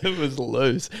happening? It was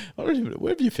loose. I don't even know.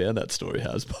 Where have you found that story,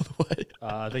 Haz, by the way?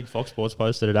 I think Fox Sports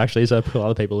posted it, actually, so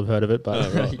other people have heard of it.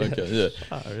 But right. Okay,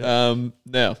 yeah.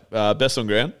 Now, best on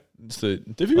ground. It's a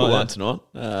difficult one tonight,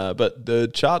 but the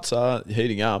charts are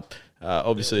heating up.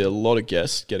 Obviously, a lot of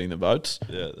guests getting the votes.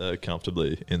 Yeah, they're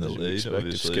comfortably in the lead.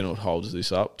 If Skinner holds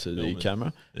this up to the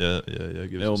camera. Yeah.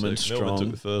 Give Elman it a strong. took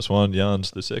the first one.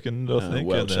 Yarns the second, I think.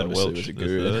 Welch, and then obviously, Welch was a the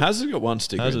guru. third. And Has got one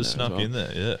sticker Has in it there snuck as well. in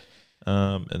there, yeah.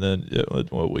 And then,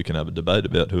 we can have a debate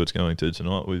about who it's going to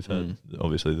tonight. We've had,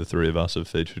 obviously, the three of us have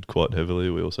featured quite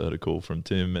heavily. We also had a call from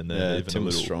Tim, and then Tim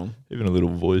was strong. Even a little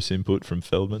voice input from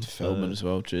Feldman. As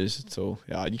well, jeez. It's all.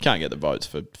 Yeah, you can't get the votes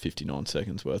for 59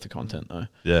 seconds worth of content, though.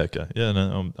 Yeah, okay. Yeah,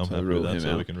 no, I'm happy with that,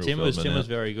 so we can rule Tim Feldman was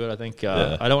very good. I think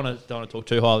I don't want to talk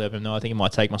too highly of him, though. I think he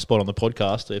might take my spot on the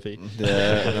podcast if he.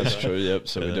 Yeah, that's true. Yep.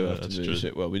 So we do have to do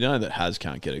shit. Well, we know that Haz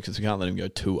can't get it because we can't let him go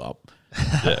 2 up.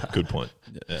 Yeah, good point.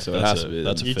 Yeah, so it has to be.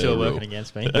 That's you fair two are rule. working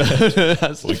against me.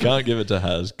 We can't give it to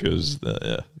Haz because,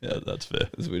 that's fair.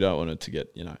 Because we don't want it to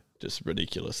get, just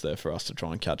ridiculous there for us to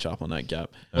try and catch up on that gap.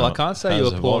 Well, I can't say you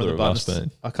were poor on the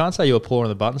buttons. I can't say you were poor on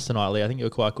the buttons tonight, Lee. I think you were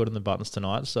quite good on the buttons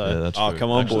tonight. So, yeah, that's true. Come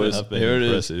on, Actually, boys! Here it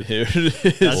is. Here it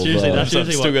is. That's usually I've still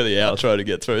got the outro to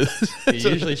get through.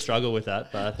 You usually struggle with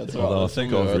that, but I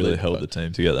think I've really held the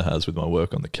team together, Haz, with my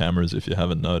work on the cameras. If you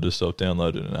haven't noticed, I've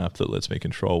downloaded an app that lets me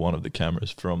control one of the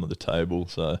cameras from the table.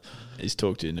 So he's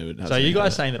talked to you. So you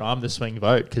guys saying that I'm the swing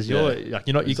vote because you're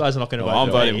not. You guys are not going to vote.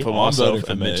 I'm voting for myself,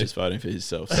 and me. Mitch is voting for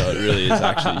himself. So it really is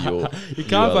actually your. You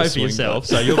can't vote for yourself,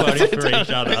 so you're voting for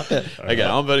each other. Okay,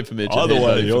 I'm voting for Mitch. Either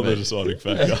way, you're the deciding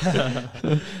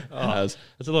factor. That's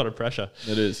a lot of pressure.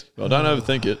 It is. Well, don't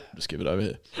overthink it. Just give it over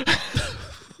here.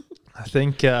 I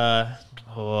think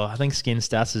Skin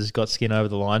Stats has got Skin over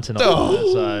the line tonight.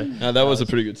 No, that was a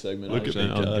pretty good segment. Look at me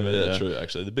go. Yeah, true.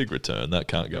 Actually, the big return that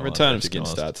can't go. The return of Skin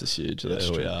Stats is huge. That's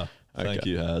there true. we are. Thank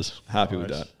you, Haz. Happy with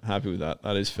that.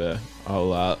 That is fair.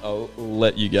 I'll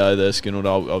let you go there, Skinner.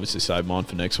 I'll obviously save mine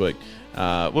for next week.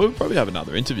 We'll probably have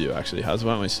another interview, actually, Haz,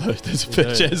 won't we? So there's a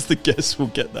fair chance the guests will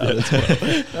get that as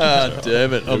well.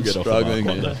 Damn it. I'm struggling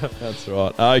here. That's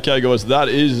right. Okay, guys, that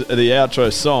is the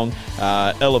outro song.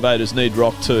 Elevators Need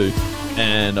Rock 2.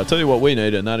 And I'll tell you what we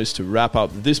need, and that is to wrap up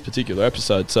this particular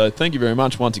episode. So thank you very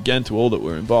much once again to all that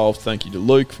were involved. Thank you to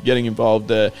Luke for getting involved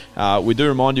there. We do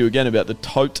remind you again about the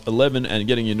Tote 11 and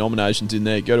getting your nominations in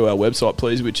there. Go to our website,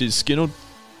 please, which is Skinned.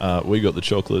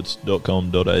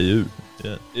 WeGotTheChocolates.com.au.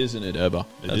 Yeah. Isn't it ever?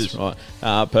 That's is. right.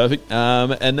 Perfect.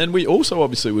 And then we also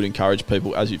obviously would encourage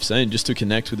people, as you've seen, just to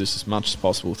connect with us as much as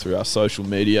possible through our social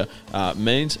media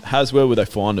means. Where would they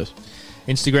find us?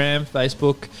 Instagram,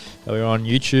 Facebook. We're on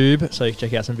YouTube, so you can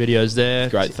check out some videos there.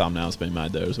 Great thumbnails being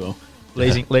made there as well.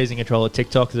 Leasing Controller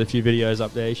TikTok. There's a few videos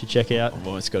up there you should check out. I've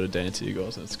always got to dance here,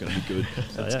 guys. That's going to be good.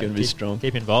 That's going to be keep, strong.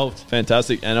 Keep involved.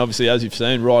 Fantastic. And obviously, as you've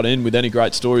seen, write in with any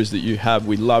great stories that you have.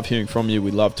 We love hearing from you.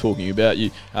 We love talking about you.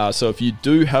 So if you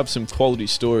do have some quality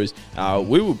stories,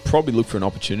 we will probably look for an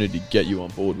opportunity to get you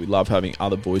on board. We love having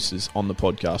other voices on the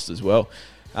podcast as well.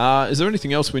 Is there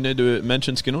anything else we need to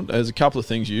mention, Skinner? There's a couple of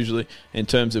things usually in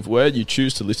terms of where you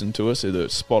choose to listen to us, either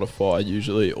Spotify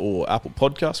usually or Apple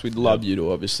Podcasts. We'd love you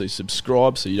to obviously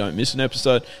subscribe so you don't miss an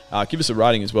episode. Give us a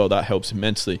rating as well. That helps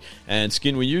immensely. And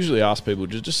Skin, we usually ask people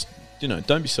to just,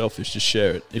 don't be selfish. Just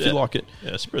share it. If you like it,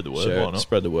 spread the word. Share Why it, not?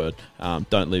 Spread the word.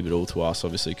 Don't leave it all to us,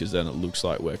 obviously, because then it looks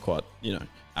like we're quite,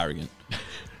 arrogant.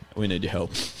 We need your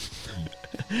help.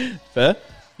 Fair?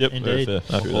 Yep, indeed. very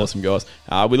fair. Awesome, guys.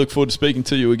 We look forward to speaking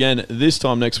to you again this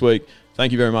time next week.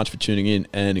 Thank you very much for tuning in,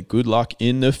 and good luck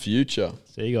in the future.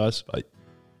 See you guys. Bye.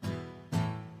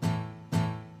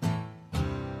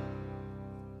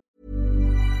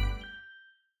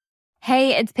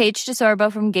 Hey, it's Paige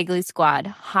DeSorbo from Giggly Squad.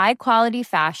 High quality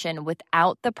fashion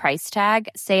without the price tag.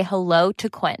 Say hello to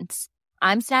Quince.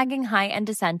 I'm snagging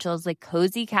high-end essentials like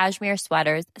cozy cashmere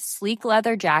sweaters, sleek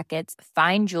leather jackets,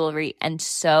 fine jewelry, and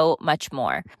so much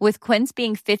more. With Quince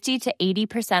being 50 to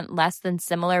 80% less than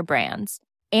similar brands.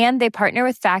 And they partner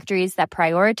with factories that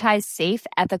prioritize safe,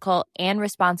 ethical, and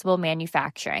responsible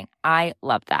manufacturing. I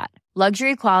love that.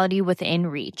 Luxury quality within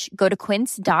reach. Go to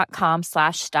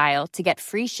quince.com/style to get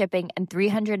free shipping and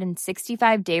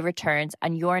 365-day returns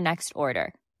on your next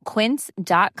order.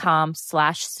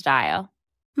 Quince.com/style.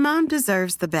 Mom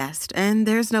deserves the best, and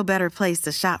there's no better place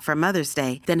to shop for Mother's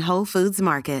Day than Whole Foods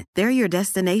Market. They're your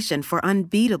destination for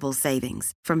unbeatable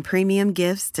savings, from premium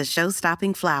gifts to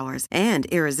show-stopping flowers and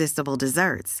irresistible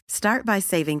desserts. Start by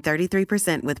saving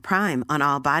 33% with Prime on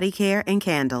all body care and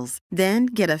candles. Then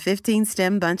get a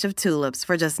 15-stem bunch of tulips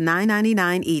for just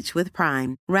 $9.99 each with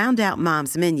Prime. Round out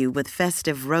Mom's menu with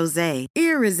festive rosé,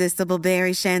 irresistible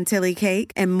berry chantilly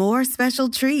cake, and more special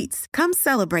treats. Come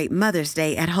celebrate Mother's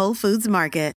Day at Whole Foods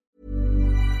Market.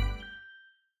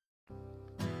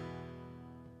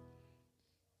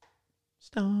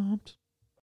 Stomped.